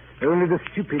diplomacy. Only the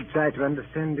stupid try to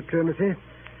understand diplomacy.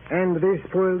 And they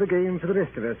spoil the game for the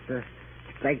rest of us.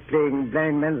 It's like playing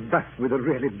blind man's buff with a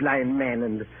really blind man,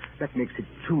 and that makes it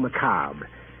too macabre.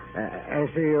 I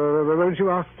say, won't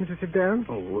you ask me to sit down?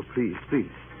 Oh, please.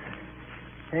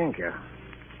 Thank you.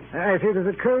 I say there's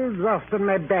a cold draft on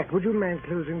my back. Would you mind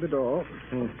closing the door?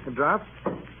 A draft?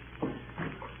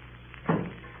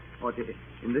 What,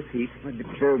 in this heat?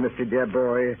 Diplomacy, dear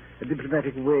boy. A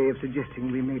diplomatic way of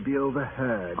suggesting we may be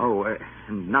overheard. Oh,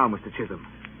 and now, Mr. Chisholm.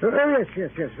 Oh, yes.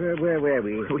 Where were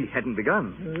we? We hadn't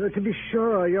begun. To be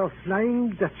sure, you're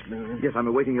Flying Dutchman. Yes, I'm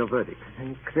awaiting your verdict.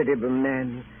 Incredible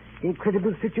man.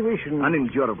 Incredible situation.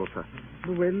 Unendurable, sir.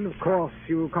 Well, of course,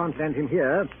 you can't land him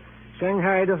here.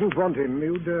 Shanghai doesn't want him.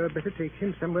 You'd better take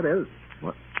him somewhere else.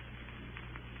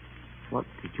 What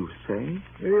did you say?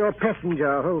 Your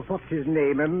passenger, what's his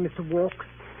name? Mr. Walks.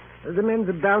 The man's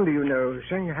a bounder, you know.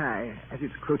 Shanghai has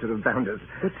its quota of bounders.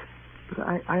 But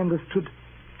I understood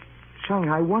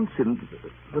Shanghai wants him.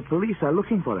 The police are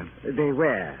looking for him. They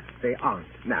were. They aren't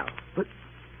now. But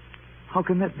how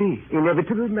can that be?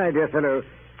 Inevitable, my dear fellow.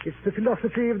 It's the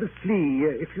philosophy of the flea.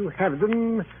 If you have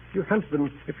them, you hunt them.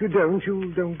 If you don't,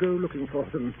 you don't go looking for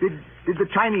them. Did the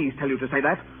Chinese tell you to say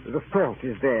that? The thought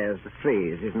is theirs. The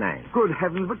phrase is mine. Good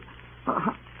heavens, but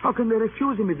how can they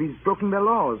refuse him if he's broken their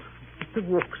laws? Mr.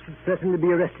 Walks would certainly be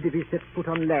arrested if he sets foot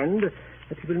on land,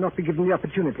 but he will not be given the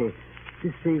opportunity.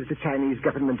 This saves the Chinese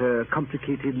government a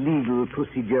complicated legal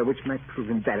procedure which might prove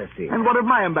embarrassing. And what of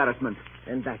my embarrassment?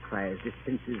 And likewise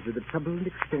dispenses with the trouble and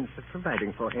expense of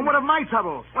providing for him. And what of my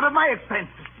trouble? What of my expense?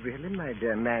 Really, my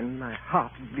dear man, my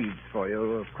heart bleeds for you,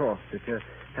 of course. It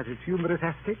has its humorous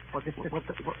aspect. What's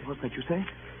that you say?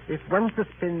 If one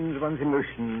suspends one's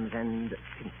emotions and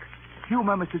thinks.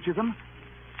 Humor, Mr. Chisholm?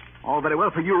 All very well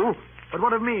for you, but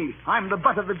what of me? I'm the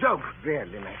butt of the joke.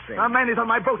 Really, my friend. A man is on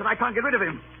my boat and I can't get rid of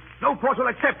him. No port will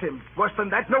accept him. Worse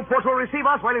than that, no port will receive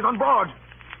us while he's on board.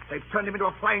 They've turned him into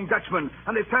a Flying Dutchman,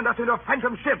 and they've turned us into a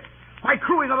phantom ship. My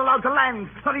crew is not allowed to land,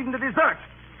 not even to desert.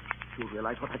 You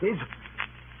realize what that is?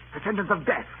 The sentence of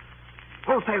death.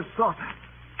 Wholesale slaughter.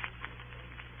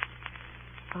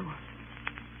 Oh,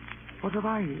 what have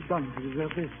I done to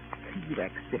deserve this? You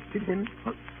accepted him?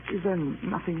 Well, is there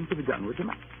nothing to be done with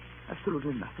him?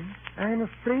 Absolutely nothing. I'm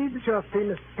afraid that your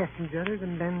famous passenger is a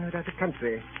man without a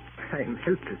country. I'm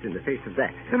helpless in the face of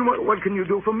that. Then what can you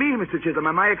do for me, Mr. Chisholm?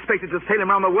 Am I expected to sail him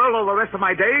around the world all the rest of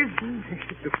my days?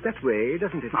 It looks that way,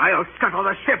 doesn't it? I'll scuttle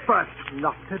the ship first.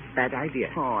 Not a bad idea.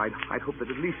 Oh, I'd hope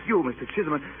that at least you, Mr.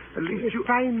 Chisholm, at least you... If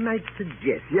I might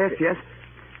suggest... Yes.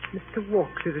 Mr.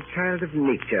 Walks is a child of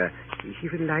nature. He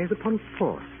relies upon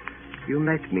force. You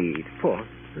might meet force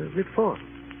with force.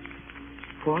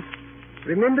 Force?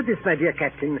 Remember this, my dear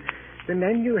Captain. The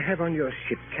man you have on your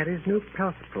ship carries no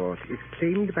passport, is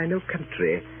claimed by no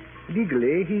country.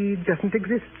 Legally, he doesn't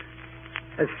exist.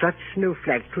 As such, no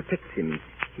flag protects him.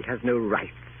 He has no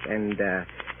rights, and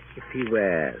if he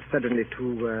were suddenly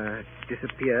to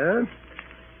disappear,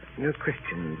 no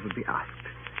questions would be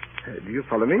asked. Do you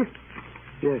follow me?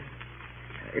 Yes.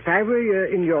 If I were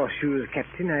in your shoes,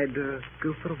 Captain, I'd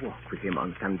go for a walk with him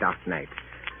on some dark night,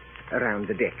 around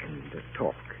the deck and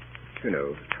talk. You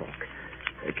know, talk.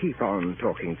 Keep on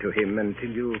talking to him until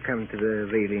you come to the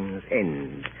railing's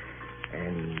end.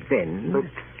 And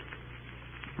then...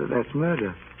 But that's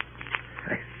murder.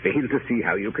 I fail to see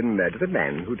how you can murder a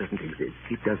man who doesn't exist.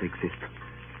 He does exist.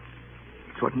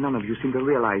 It's what none of you seem to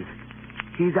realize.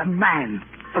 He's a man,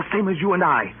 the same as you and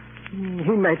I.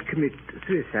 He might commit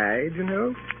suicide, you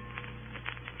know.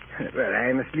 Well,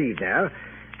 I must leave now.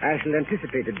 I shall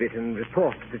anticipate a bit and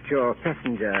report that your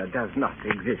passenger does not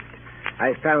exist.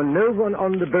 I found no one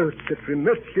on the boat that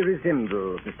remotely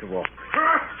resembles Mr. Walks.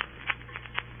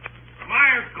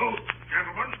 Miles Coast,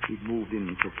 gentlemen. He'd moved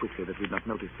in so quickly that we'd not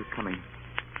noticed his coming.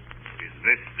 Is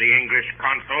this the English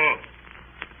consul?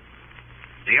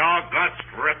 The august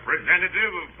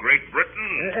representative of Great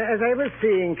Britain. As I was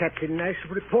saying, Captain, I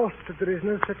shall report that there is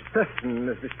no such person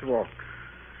as Mr. Walks.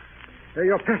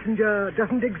 Your passenger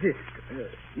doesn't exist.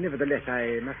 Nevertheless,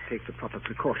 I must take the proper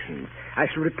precautions. I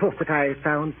shall report that I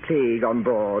found plague on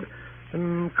board.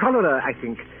 Cholera, I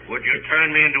think. Would you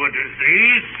turn me into a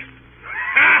disease?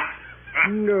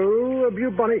 No,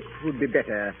 bubonic would be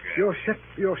better. Your ship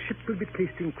will be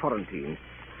placed in quarantine.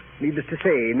 Needless to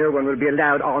say, no one will be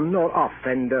allowed on nor off,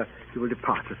 and you will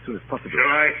depart as soon as possible. Shall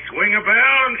I swing a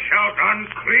bell and shout,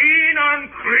 unclean,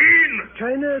 unclean?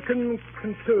 China can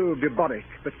control bubonic,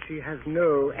 but she has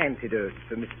no antidote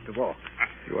for Mr. Walk.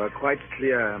 You are quite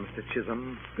clear, Mr.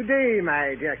 Chisholm. Good day,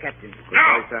 my dear Captain.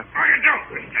 Goodbye, sir. You don't,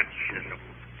 Mr. Chisholm.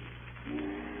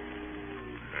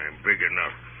 I'm big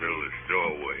enough to fill this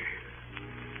doorway.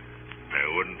 I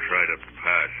wouldn't try to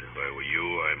pass if I were you.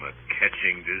 I'm a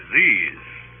catching disease.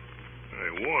 I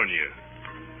warn you.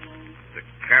 The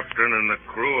captain and the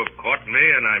crew have caught me,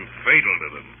 and I'm fatal to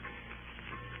them.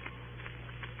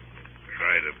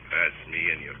 Try to pass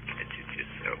me, and you'll catch it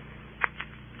yourself.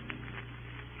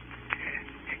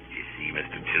 You see,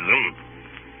 Mr. Chisholm,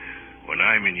 when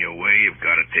I'm in your way, you've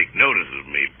got to take notice of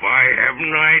me. By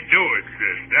heaven, I do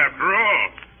exist, after all.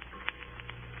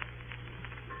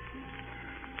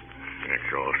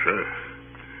 That's all, sir.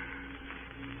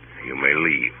 You may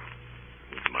leave,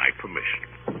 with my permission.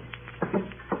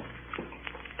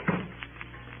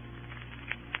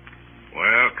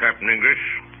 Well, Captain English,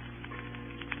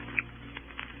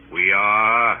 we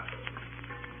are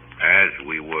as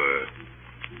we were.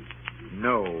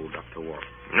 No, Dr. Walk.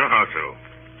 No, how so?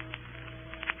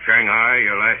 Shanghai,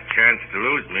 your last chance to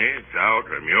lose me. It's out.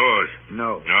 I'm yours.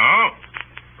 No. No?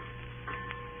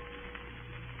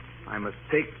 I must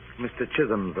take Mr.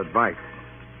 Chisholm's advice.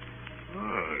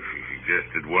 Oh, she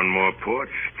suggested one more port,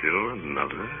 still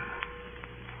another.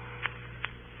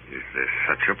 Is there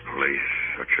such a place,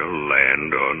 such a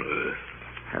land on earth?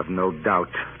 Have no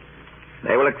doubt.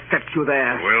 They will accept you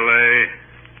there. Will they?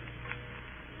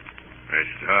 I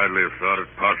should hardly have thought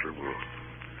it possible.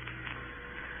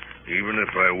 Even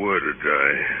if I were to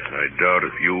die, I doubt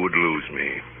if you would lose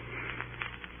me.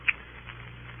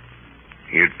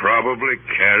 You'd probably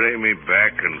carry me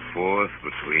back and forth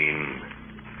between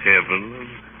heaven and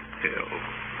hell.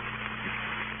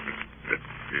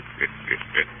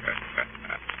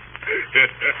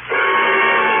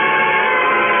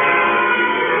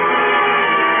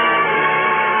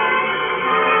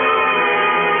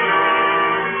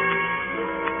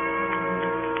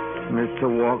 Mr.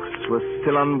 Walks was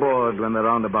still on board when the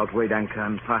roundabout weighed anchor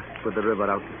and passed with the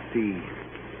river out to sea.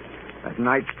 At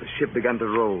night, the ship began to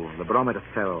roll. The barometer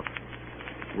fell.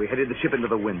 We headed the ship into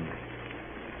the wind.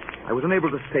 I was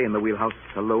unable to stay in the wheelhouse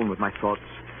alone with my thoughts.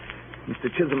 Mr.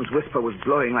 Chisholm's whisper was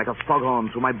blowing like a foghorn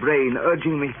through my brain,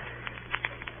 urging me.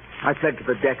 I fled to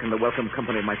the deck in the welcome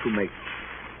company of my two mates.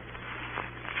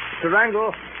 Mr.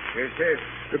 Wrangle. Yes, sir.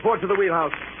 Report to the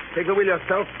wheelhouse. Take the wheel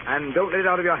yourself, and don't let it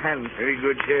out of your hands. Very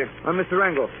good, sir. And Mr.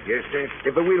 Wrangle. Yes, sir.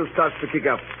 If the wheel starts to kick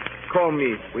up, call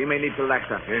me. We may need to lax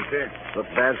her. Yes, sir. Look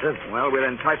bad, sir. Well, we're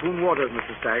in typhoon waters,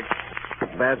 Mr. Stagg.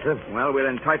 Bad, sir. Well, we're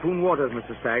in typhoon waters,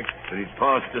 Mr. Stagg. But it's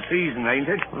past the season, ain't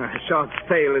it? A shark's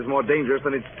tail is more dangerous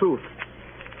than its tooth.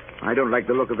 I don't like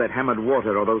the look of that hammered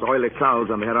water or those oily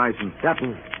clouds on the horizon.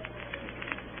 Captain,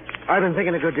 I've been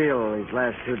thinking a good deal these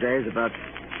last 2 days about,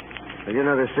 you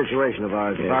know, this situation of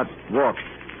ours, yes. about Walks.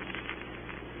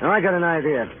 Now, I got an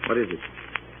idea. What is it?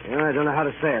 I don't know how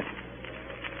to say it.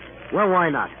 Well, why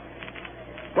not?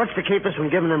 What's to keep us from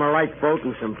giving him a light boat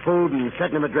and some food and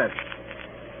setting him adrift?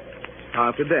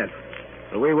 Starve to death.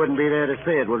 But we wouldn't be there to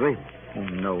see it, would we? Oh,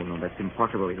 no, that's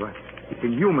impossible. It's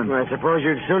inhuman. Well, I suppose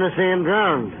you'd sooner see him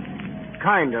drowned.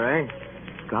 Kinder, eh?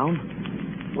 Drowned?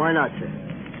 Why not, sir?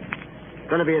 It's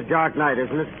going to be a dark night,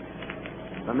 isn't it?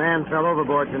 A man fell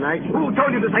overboard tonight. Who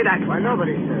told you to say that? Why,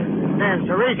 nobody, sir. Stands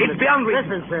to reason. It's beyond reason.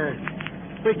 Listen, sir.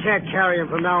 We can't carry him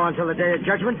from now until the day of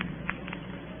judgment.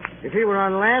 If he were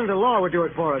on land, the law would do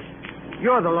it for us.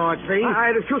 You're the law, see?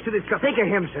 I refuse to discuss. Think of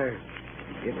him, sir.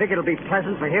 You think it'll be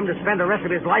pleasant for him to spend the rest of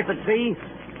his life at sea?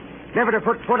 Never to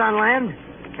put foot on land?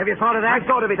 Have you thought of that? I've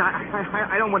thought of it.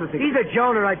 I don't want to think. He's a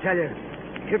Jonah, I tell you.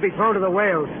 He'll be thrown to the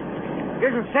whales.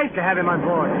 It isn't safe to have him on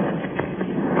board.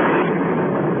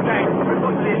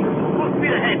 Full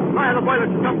speed ahead. Fire the boilers,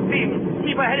 stop steam.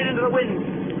 Keep her headed into the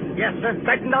wind. Yes, sir.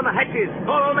 Tighten down the hatches.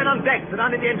 Call all men on deck. Sit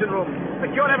down in the engine room.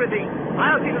 Secure everything.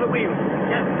 I'll see to the wheel.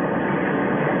 Yes.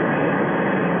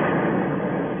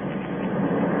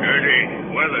 Dirty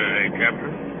weather, eh,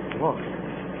 Captain? What?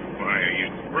 Why are you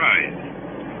surprised?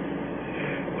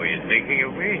 Were you thinking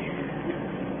of me?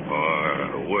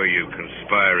 Or were you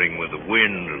conspiring with the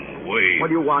wind and the waves?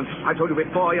 What do you want? I told you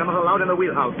before, you're not allowed in the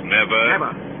wheelhouse. Never? Never.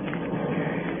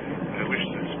 I wish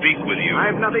to speak with you.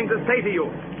 I have nothing to say to you.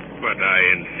 But I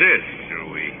insist. Shall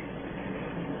we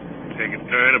take a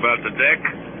turn about the deck?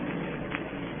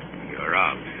 You're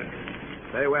out.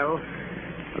 Very well.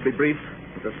 I'll be brief,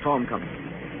 but the storm comes.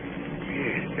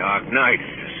 Yes, dark nights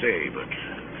to say, but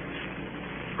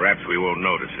perhaps we won't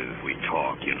notice it if we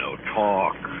talk, you know.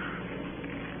 Talk.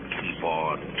 Keep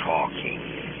on talking.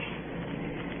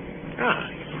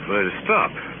 You prefer to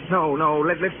stop. No,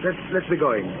 let's be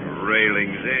going.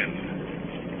 Railings in.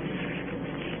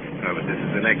 Oh, but this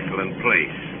is an excellent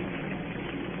place.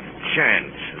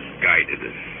 Chance has guided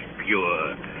us.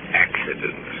 Pure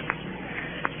accident.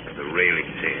 The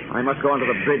railings in. I must go onto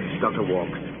the bridge, Dr.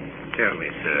 Walks. Tell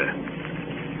me, sir.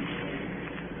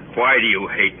 Why do you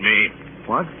hate me?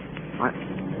 What?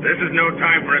 This is no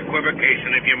time for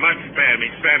equivocation. If you must spare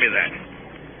me that.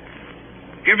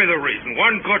 Give me the reason,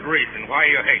 one good reason why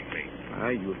you hate me.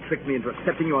 You tricked me into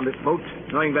accepting you on this boat,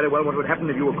 knowing very well what would happen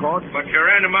if you were caught. But your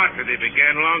animosity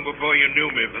began long before you knew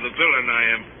me for the villain I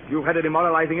am. You had a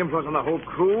demoralizing influence on the whole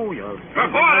crew.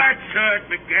 Before that, sir, it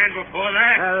began before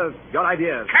that. Your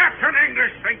ideas. Captain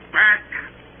English, think back.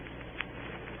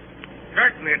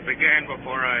 Certainly it began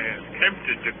before I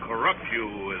attempted to corrupt you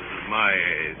with my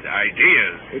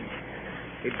ideas.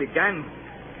 It began?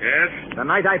 Yes? The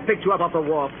night I picked you up off the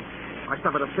wharf. I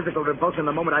suffered a physical revulsion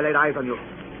the moment I laid eyes on you.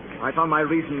 I found my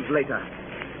reasons later.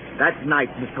 That night,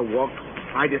 Mr. Walk,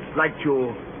 I disliked you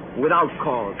without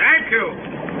cause. Thank you.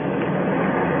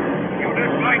 You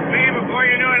disliked me before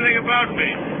you knew anything about me.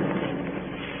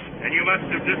 And you must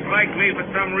have disliked me for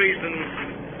some reason.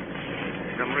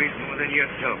 Some reason within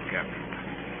yourself, Captain.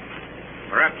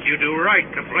 Perhaps you do right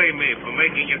to blame me for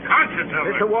making you conscious of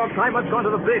it. Mr. Walk, I must go to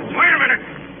the bridge. Wait a minute.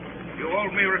 You hold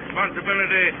me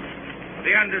responsibility for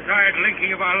the undesired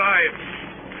linking of our lives.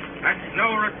 That's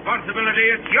no responsibility.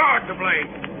 It's yours to blame,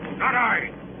 not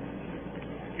I.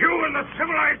 You and the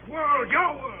civilized world,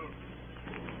 your world.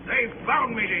 They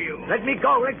bound me to you. Let me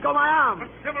go. Let go my arm. But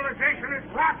civilization is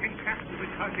rotten, Captain,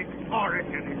 because its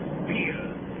origin is fear.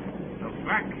 The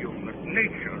vacuum that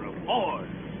nature abhors,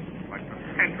 like the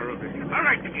center of this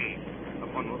hurricane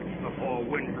upon which the four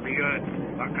winds of the earth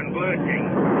are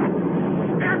converging.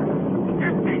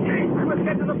 I must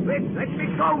get to the bridge. Let me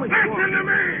go, Mr. Walk. Listen to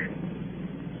me!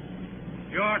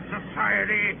 Your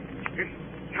society is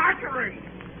torturing.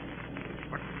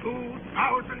 For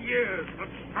 2,000 years, the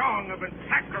strong have been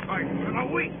sacrificed to the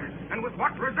weak. And with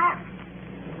what result?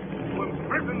 To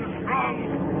imprison the strong,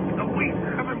 the weak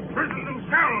have imprisoned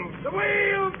themselves. The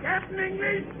wheel, Captain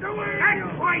English, the wheel.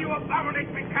 That's why you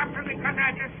abominate me, Captain, because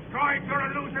I destroyed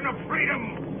your illusion of freedom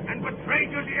and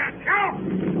betrayed you to yourself.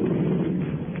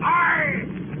 I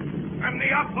am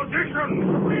the opposition.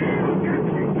 The wheel,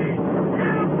 Captain English,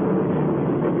 help.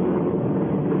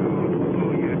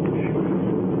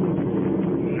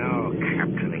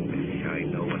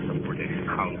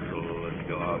 Council and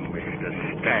your Mr.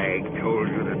 Stagg told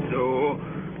you to do.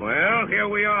 Well, here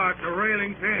we are at the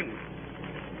railings end.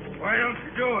 Why don't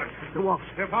you do it? Mr. Walks.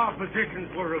 If our positions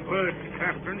were reversed,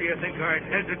 Captain, do you think I'd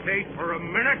hesitate for a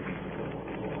minute?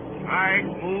 I'd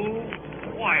move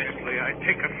quietly. I'd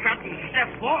take a sudden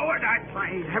step forward. By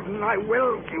heaven, I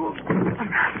will. You...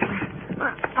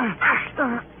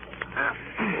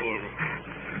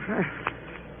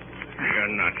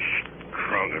 You're not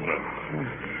strong enough.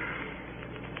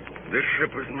 This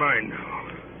ship is mine now.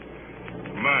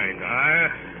 Mine.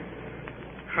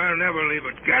 I'll never leave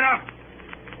it. Get up!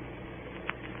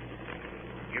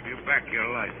 Give you back your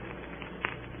life.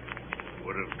 You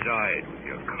would have died with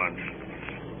your conscience.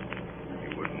 You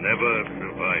would never have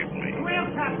survived me. The wheel,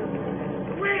 Captain!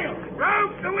 The wheel!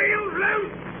 Rope! The wheel's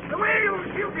loose! The wheels!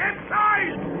 You get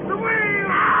tied! The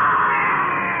wheel!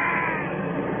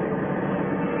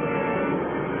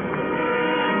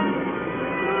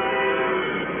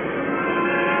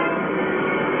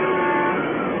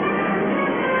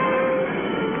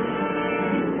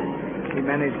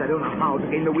 I don't know how to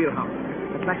gain the wheelhouse.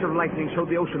 A flash of lightning showed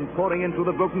the ocean pouring in through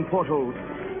the broken portholes.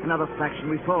 Another flash, and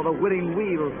we saw the whirring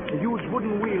wheel, a huge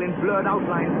wooden wheel in blurred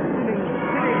outline, spinning.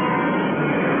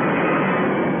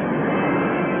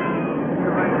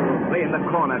 The rifle lay in the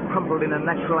corner, crumpled in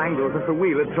unnatural angles as the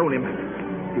wheel had thrown him.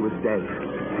 He was dead.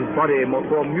 His body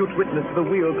bore mute witness to the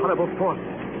wheel's horrible force.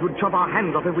 It would chop our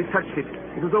hands off if we touched it.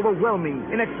 It was overwhelming,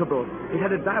 inexorable. It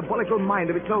had a diabolical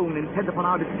mind of its own, intent upon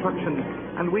our destruction,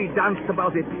 and we danced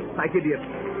about it like idiots.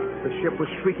 The ship was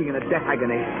shrieking in a death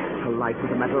agony. Her life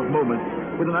was a matter of moments.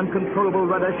 With an uncontrollable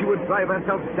rudder, she would drive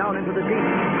herself down into the deep.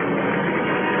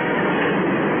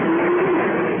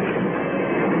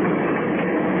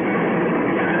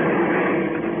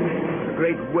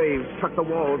 great waves struck the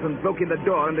walls and broke in the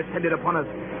door and descended upon us.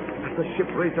 As the ship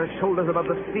raised her shoulders above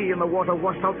the sea and the water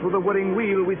washed out through the whirring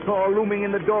wheel, we saw looming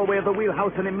in the doorway of the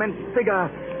wheelhouse an immense figure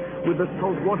with the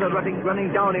salt water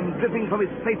running down him, dripping from his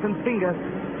face and fingers.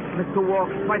 Mr.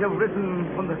 Walks might have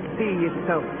risen from the sea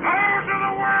itself. Out of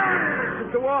the way!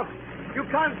 Mr. Walks, you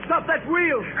can't stop that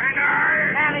wheel! And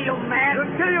I... Annie, you man!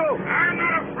 It'll kill you! I'm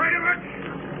not afraid of it!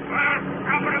 I'll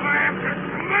stop it if I have to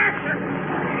smash it!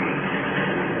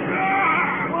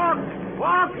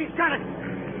 Walk! He's got it!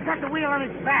 He's got the wheel on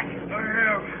his back. I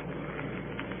have.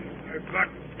 I've got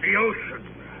the ocean.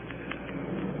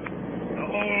 The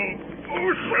whole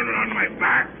ocean on my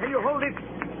back. Can you hold it?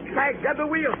 Tag, grab the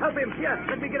wheel. Help him. Here,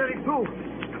 let me get at it too.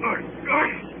 Good.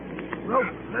 Rope.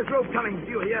 There's rope coming.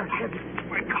 Do you hear?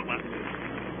 My collar.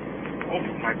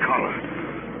 Over my collar.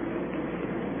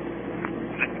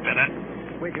 That's better.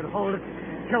 We can hold it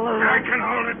till the I can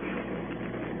hold it.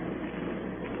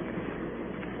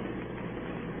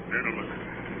 Gentlemen,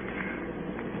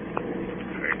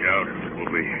 I doubt if it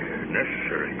will be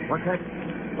necessary. What's that?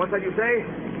 What's that you say?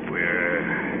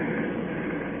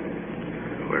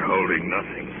 We're holding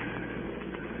nothing.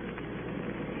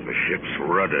 The ship's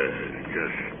rudder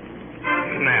just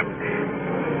snapped.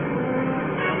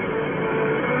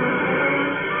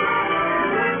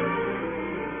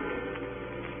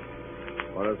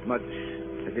 Forasmuch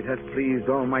as it has pleased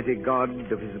Almighty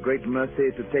God of his great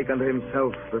mercy to take unto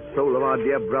himself the soul of our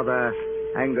dear brother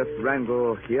Angus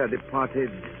Randall, here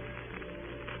departed,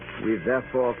 we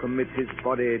therefore commit his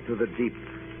body to the deep,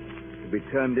 to be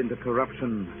turned into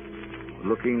corruption,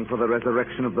 looking for the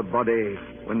resurrection of the body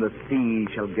when the sea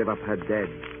shall give up her dead,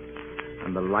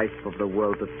 and the life of the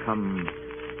world to come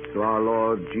to our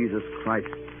Lord Jesus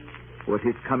Christ, who at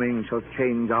his coming shall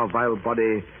change our vile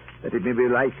body, that it may be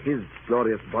like his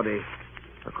glorious body,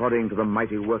 according to the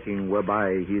mighty working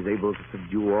whereby he is able to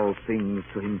subdue all things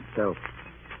to himself.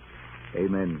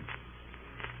 Amen.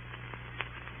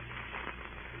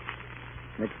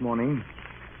 Next morning,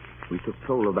 we took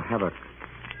toll of the havoc.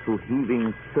 Through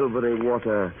heaving silvery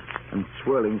water and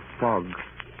swirling fog,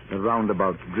 the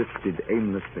roundabout drifted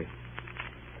aimlessly.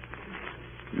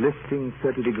 Lifting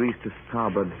 30 degrees to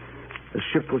starboard, the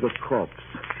ship was a corpse,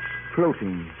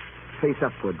 floating, face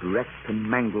upward, wrecked and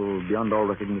mangled beyond all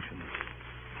recognition.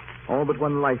 All but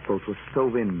one lifeboat was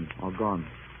stove in or gone.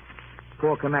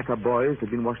 4 Kanaka boys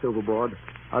had been washed overboard.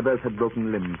 Others had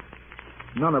broken limbs.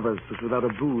 None of us was without a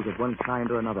bruise of one kind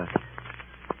or another.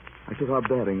 I took our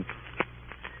bearings.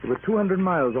 We were 200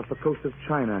 miles off the coast of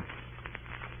China.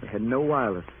 We had no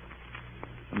wireless.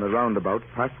 And the roundabout,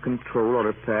 past control or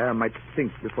repair, might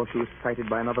sink before she was sighted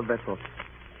by another vessel.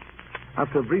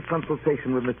 After a brief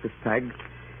consultation with Mr. Stagg,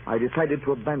 I decided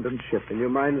to abandon ship. And your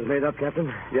mind is made up,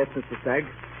 Captain? Yes, Mr. Stagg.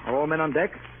 Are all men on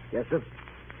deck? Yes, sir.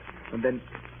 And then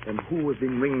who has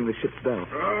been ringing the ship's bell?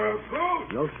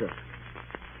 Ghost! No, sir.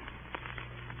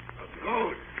 A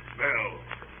ghost bell.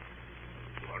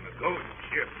 On a ghost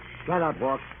ship. Flat out,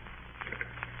 Walk.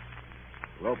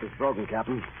 Rope is broken,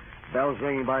 Captain. Bell's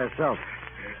ringing by herself.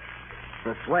 It's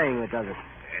the swaying that does it.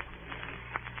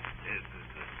 This is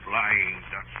the Flying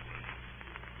Dutchman,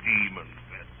 demon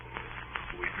vessel.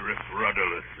 We drift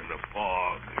rudderless in the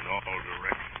fog in all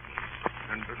directions,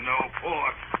 and to no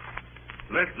port.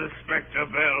 Let the spectre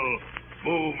bell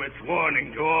boom its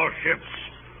warning to all ships.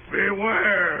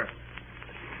 Beware!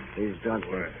 He's done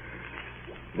for.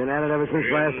 Been at it ever since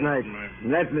last night.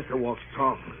 Let Mr. Walks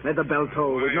talk. Let the bell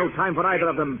toll. There's no time for either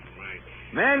of them.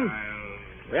 Men,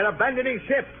 we're abandoning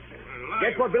ship.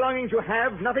 Get what belongings you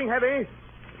have, nothing heavy.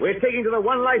 We're taking to the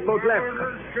one lifeboat left.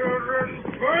 Children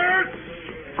first!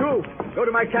 2, go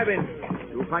to my cabin.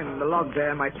 You'll find the log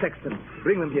there, my sextant.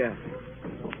 Bring them here.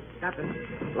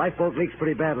 Captain, lifeboat leaks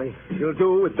pretty badly. You'll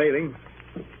do with bailing.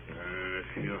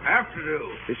 You have to do.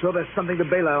 Be sure there's something to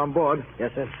bail her on board.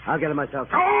 Yes, sir. I'll get it myself.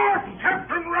 Horse!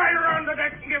 Captain, ride around the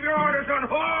deck and give your orders on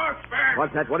horseback.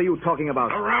 What's that? What are you talking about?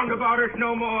 The roundabout is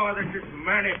no more. This is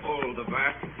manifold, the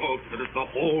vast boat that is the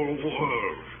whole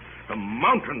world. The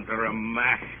mountains are a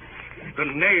mast. The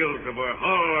nails of her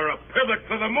hull are a pivot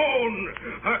for the moon.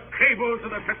 Her cables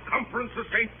are the circumference of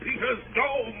St. Peter's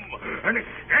dome and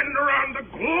extend around the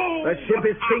globe. The ship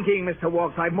is sinking, Mr.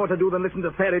 Walks. I've more to do than listen to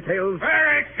fairy tales.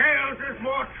 Fairy tales is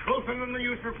more truthful than the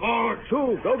use of force.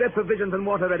 2, go get provisions and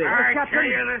water ready. I tell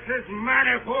you, this is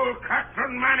manifold,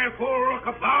 Captain Manifold.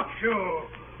 Look about you.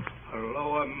 Her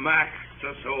lower masts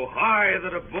are so high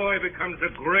that a boy becomes a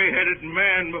gray-headed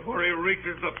man before he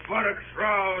reaches the buttock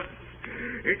shroud.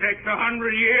 It takes 100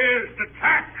 years to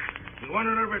tack And one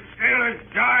of her sailors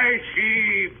die,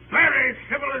 she buries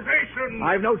civilization.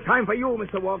 I've no time for you,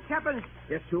 Mr. Walk. Captain.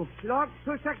 Yes, you? Log,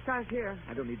 2 sextants here.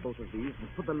 I don't need both of these.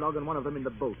 Put the log and one of them in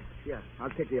the boat. Yeah, I'll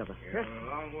take the other. Yes? A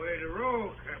long way to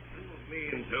row, Captain. Me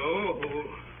and Joe who'll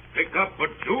pick up a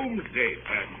doomsday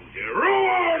passenger. Row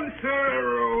on, sir,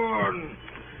 row on.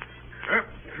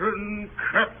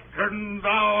 Captain, thou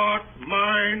art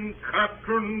mine.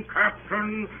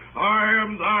 Captain, I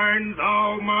am thine,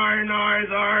 thou mine, I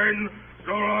thine.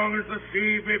 So long as the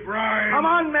sea be brine. Come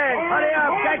on, men. Hurry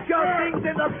up. Get your things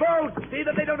in the boat. See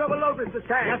that they don't overload, Mr.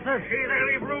 Stagg. Yes, sir. See, they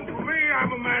leave room for me.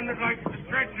 I'm a man that likes to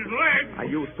stretch his legs. Are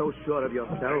you so sure of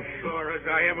yourself? Sure as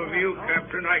I am of you,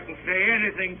 Captain, I can say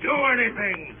anything, do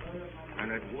anything.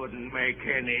 And it wouldn't make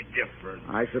any difference.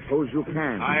 I suppose you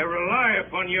can. I rely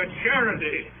upon your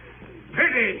charity,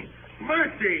 pity,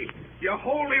 mercy, your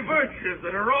holy virtues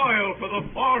that are oil for the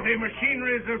faulty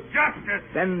machineries of justice.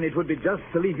 Then it would be just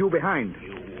to leave you behind.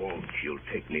 You won't. You'll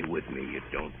take me with me. You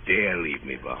don't dare leave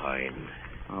me behind.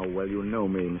 How well you know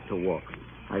me, Mr. Walk.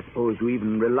 I suppose you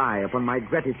even rely upon my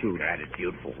gratitude.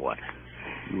 Gratitude for what?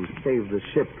 You saved the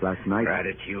ship last night.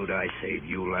 Gratitude, I saved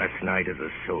you last night as a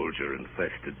soldier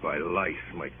infested by lice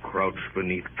might crouch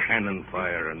beneath cannon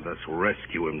fire and thus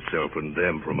rescue himself and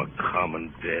them from a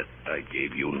common death. I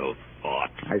gave you no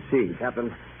thought. I see.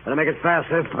 Captain, better make it fast,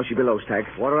 sir. How's she below, Stagg?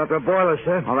 Water up her boiler,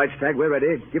 sir. All right, Stagg, we're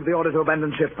ready. Give the order to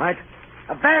abandon ship. Right.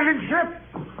 Abandon ship!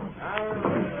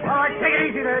 All right, take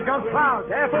it easy there. Don't foul.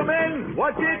 Careful, men.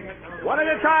 Watch it. One at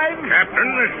a time. Captain,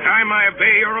 this time I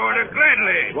obey your order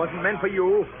gladly. It wasn't meant for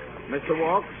you. Mr.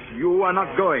 Walks, you are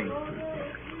not going.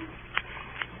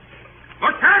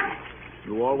 What's that?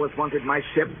 You always wanted my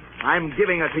ship. I'm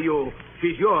giving her to you.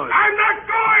 She's yours. I'm not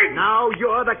going! Now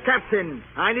you're the captain.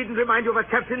 I needn't remind you of a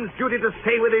captain's duty to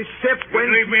stay with his ship when...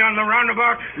 You leave me on the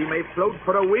roundabout? He may float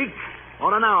for a week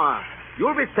or an hour.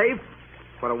 You'll be safe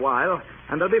for a while,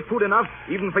 and there'll be food enough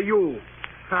even for you.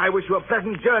 I wish you a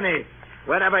pleasant journey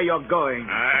wherever you're going.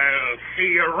 I'll see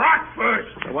you rot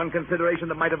first. The one consideration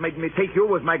that might have made me take you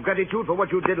was my gratitude for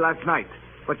what you did last night.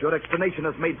 But your explanation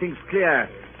has made things clear.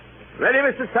 Ready,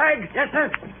 Mr. Stagg? Yes, sir.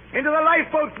 Into the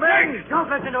lifeboats, men! Don't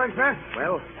listen to him, sir.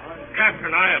 Well?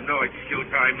 Captain, I have no excuse.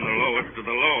 I'm the lowest of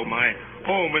the low. My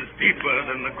home is deeper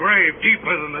than the grave,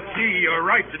 deeper than the sea. You're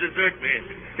right to desert me.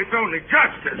 It's only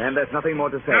justice. Then there's nothing more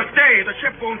to say. Now stay. The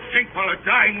ship won't sink while a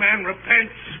dying man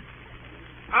repents.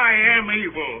 I am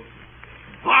evil.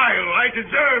 Vile. I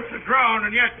deserve to drown,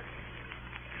 and yet...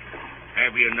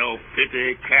 Have you no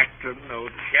pity, Captain? No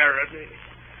charity?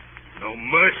 No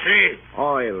mercy?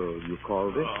 Oil, you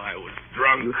called it. Oh, I was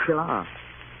drunk. You still are.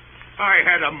 I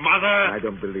had a mother. I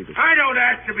don't believe it. I don't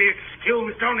ask to be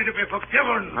excused, only to be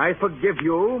forgiven. I forgive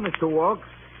you, Mr. Walks,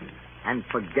 and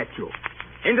forget you.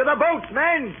 Into the boats,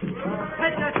 men!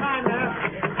 Take your time now.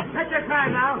 Take your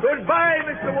time now. Goodbye,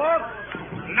 Mr. Walks.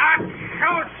 Not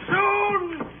so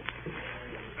soon.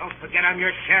 Don't forget I'm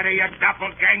your shadow, you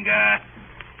doppelganger.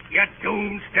 You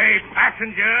doomsday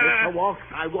passenger. Mr. Walks,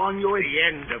 I warn you, it's... The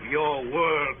end of your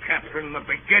world, Captain, the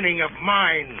beginning of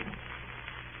mine.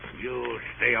 You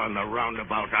stay on the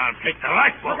roundabout. I'll take the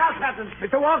lifeboat. Look out, Captain.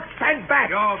 Mr. Walks, stand back.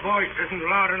 Your voice isn't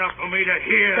loud enough for me to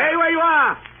hear. Stay where you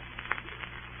are.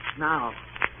 Now,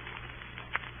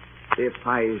 if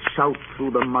I shout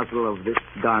through the muzzle of this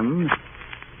gun,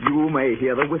 you may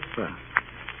hear the whisper.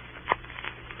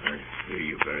 I hear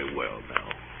you very well now.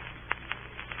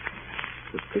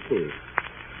 It's a pity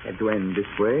had to end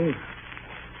this way.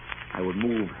 I would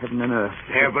move heaven and earth.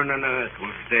 Heaven and earth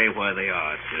will stay where they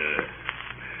are, sir.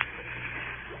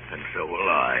 And so will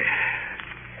I.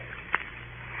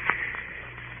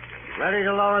 Ready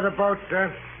to lower the boat,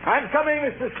 sir. I'm coming,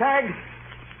 Mr. Stagg.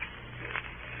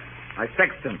 My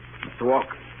sextant, Mr.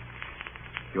 Walks.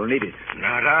 You'll need it.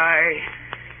 Not I.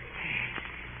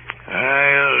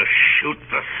 I'll shoot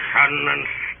the sun and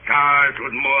stars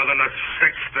with more than a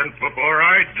sextant before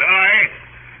I die.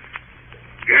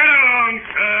 Get along,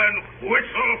 son.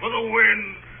 Whistle for the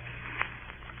wind.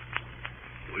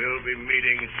 We'll be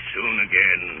meeting soon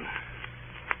again.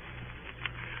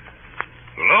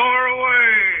 Lower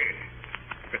away.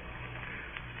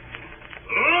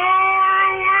 Lower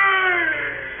away.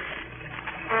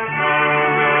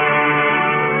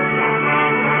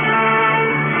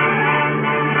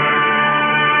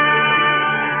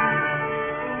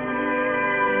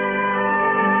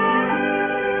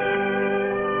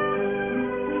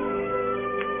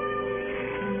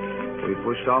 We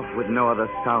pushed off with no other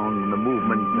sound than the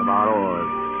movement of our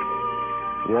oars.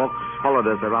 Walks followed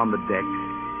us around the deck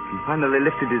and finally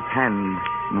lifted his hand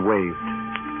and waved.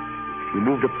 We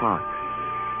moved apart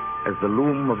as the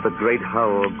loom of the great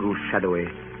hull grew shadowy.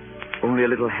 only a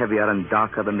little heavier and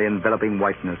darker than the enveloping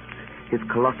whiteness. His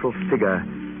colossal figure,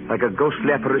 like a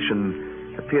ghostly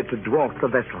apparition, appeared to dwarf the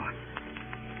vessel.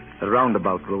 The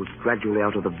roundabout rose gradually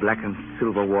out of the black and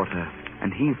silver water,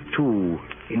 and heaved too,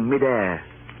 in midair,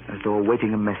 as though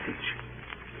awaiting a message.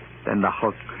 Then the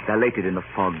hulk dilated in the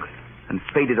fog and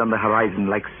faded on the horizon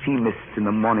like sea mists in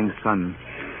the morning sun.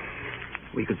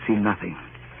 We could see nothing.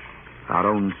 Our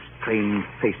own strange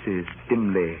faces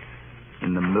dimly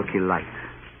in the murky light.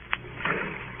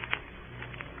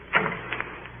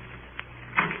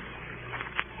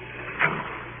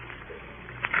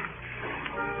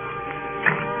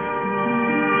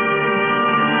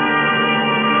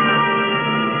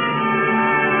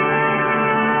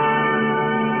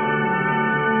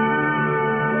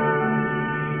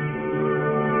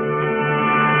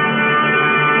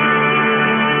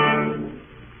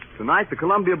 Tonight, the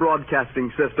Columbia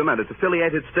Broadcasting System and its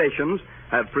affiliated stations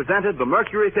have presented the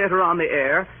Mercury Theatre on the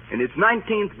Air in its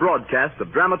 19th broadcast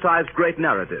of dramatized great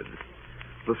narratives.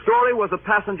 The story was A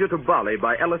Passenger to Bali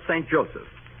by Ellis St.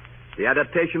 The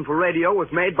adaptation for radio was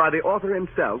made by the author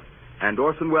himself, and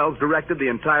Orson Welles directed the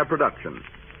entire production.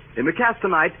 In the cast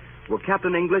tonight were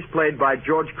Captain English, played by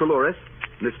George Coulouris,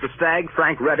 Mr. Stagg,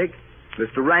 Frank Reddick,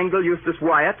 Mr. Wrangle, Eustace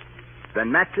Wyatt,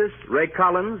 Ben Mattis, Ray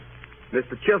Collins,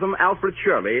 Mr. Chisholm, Alfred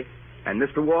Shirley, and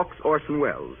Mr. Walks, Orson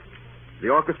Welles. The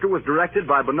orchestra was directed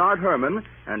by Bernard Herrmann,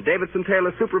 and Davidson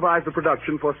Taylor supervised the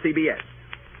production for CBS.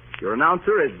 Your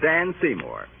announcer is Dan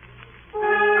Seymour.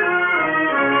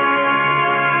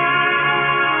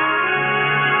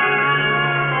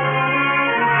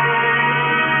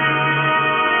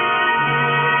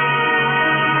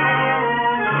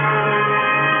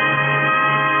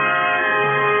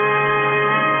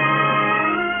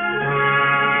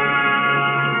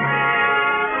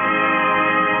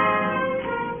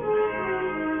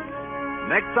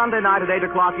 Next Sunday night at 8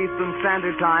 o'clock Eastern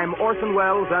Standard Time, Orson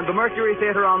Welles and the Mercury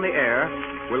Theatre on the Air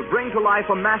will bring to life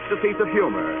a masterpiece of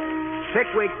humor,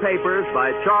 Pickwick Papers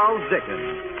by Charles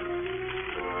Dickens.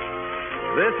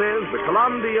 This is the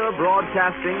Columbia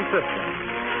Broadcasting System.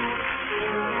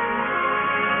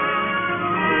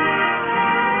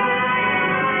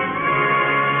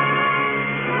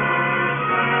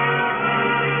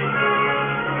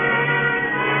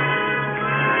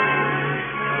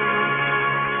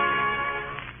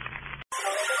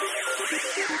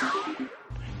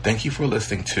 Thank you for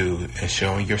listening to and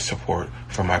showing your support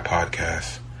for my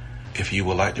podcast. If you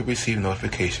would like to receive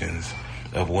notifications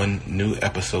of when new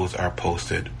episodes are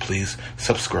posted, please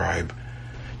subscribe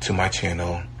to my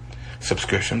channel.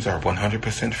 Subscriptions are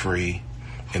 100% free,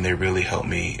 and they really help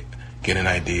me get an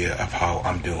idea of how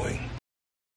I'm doing.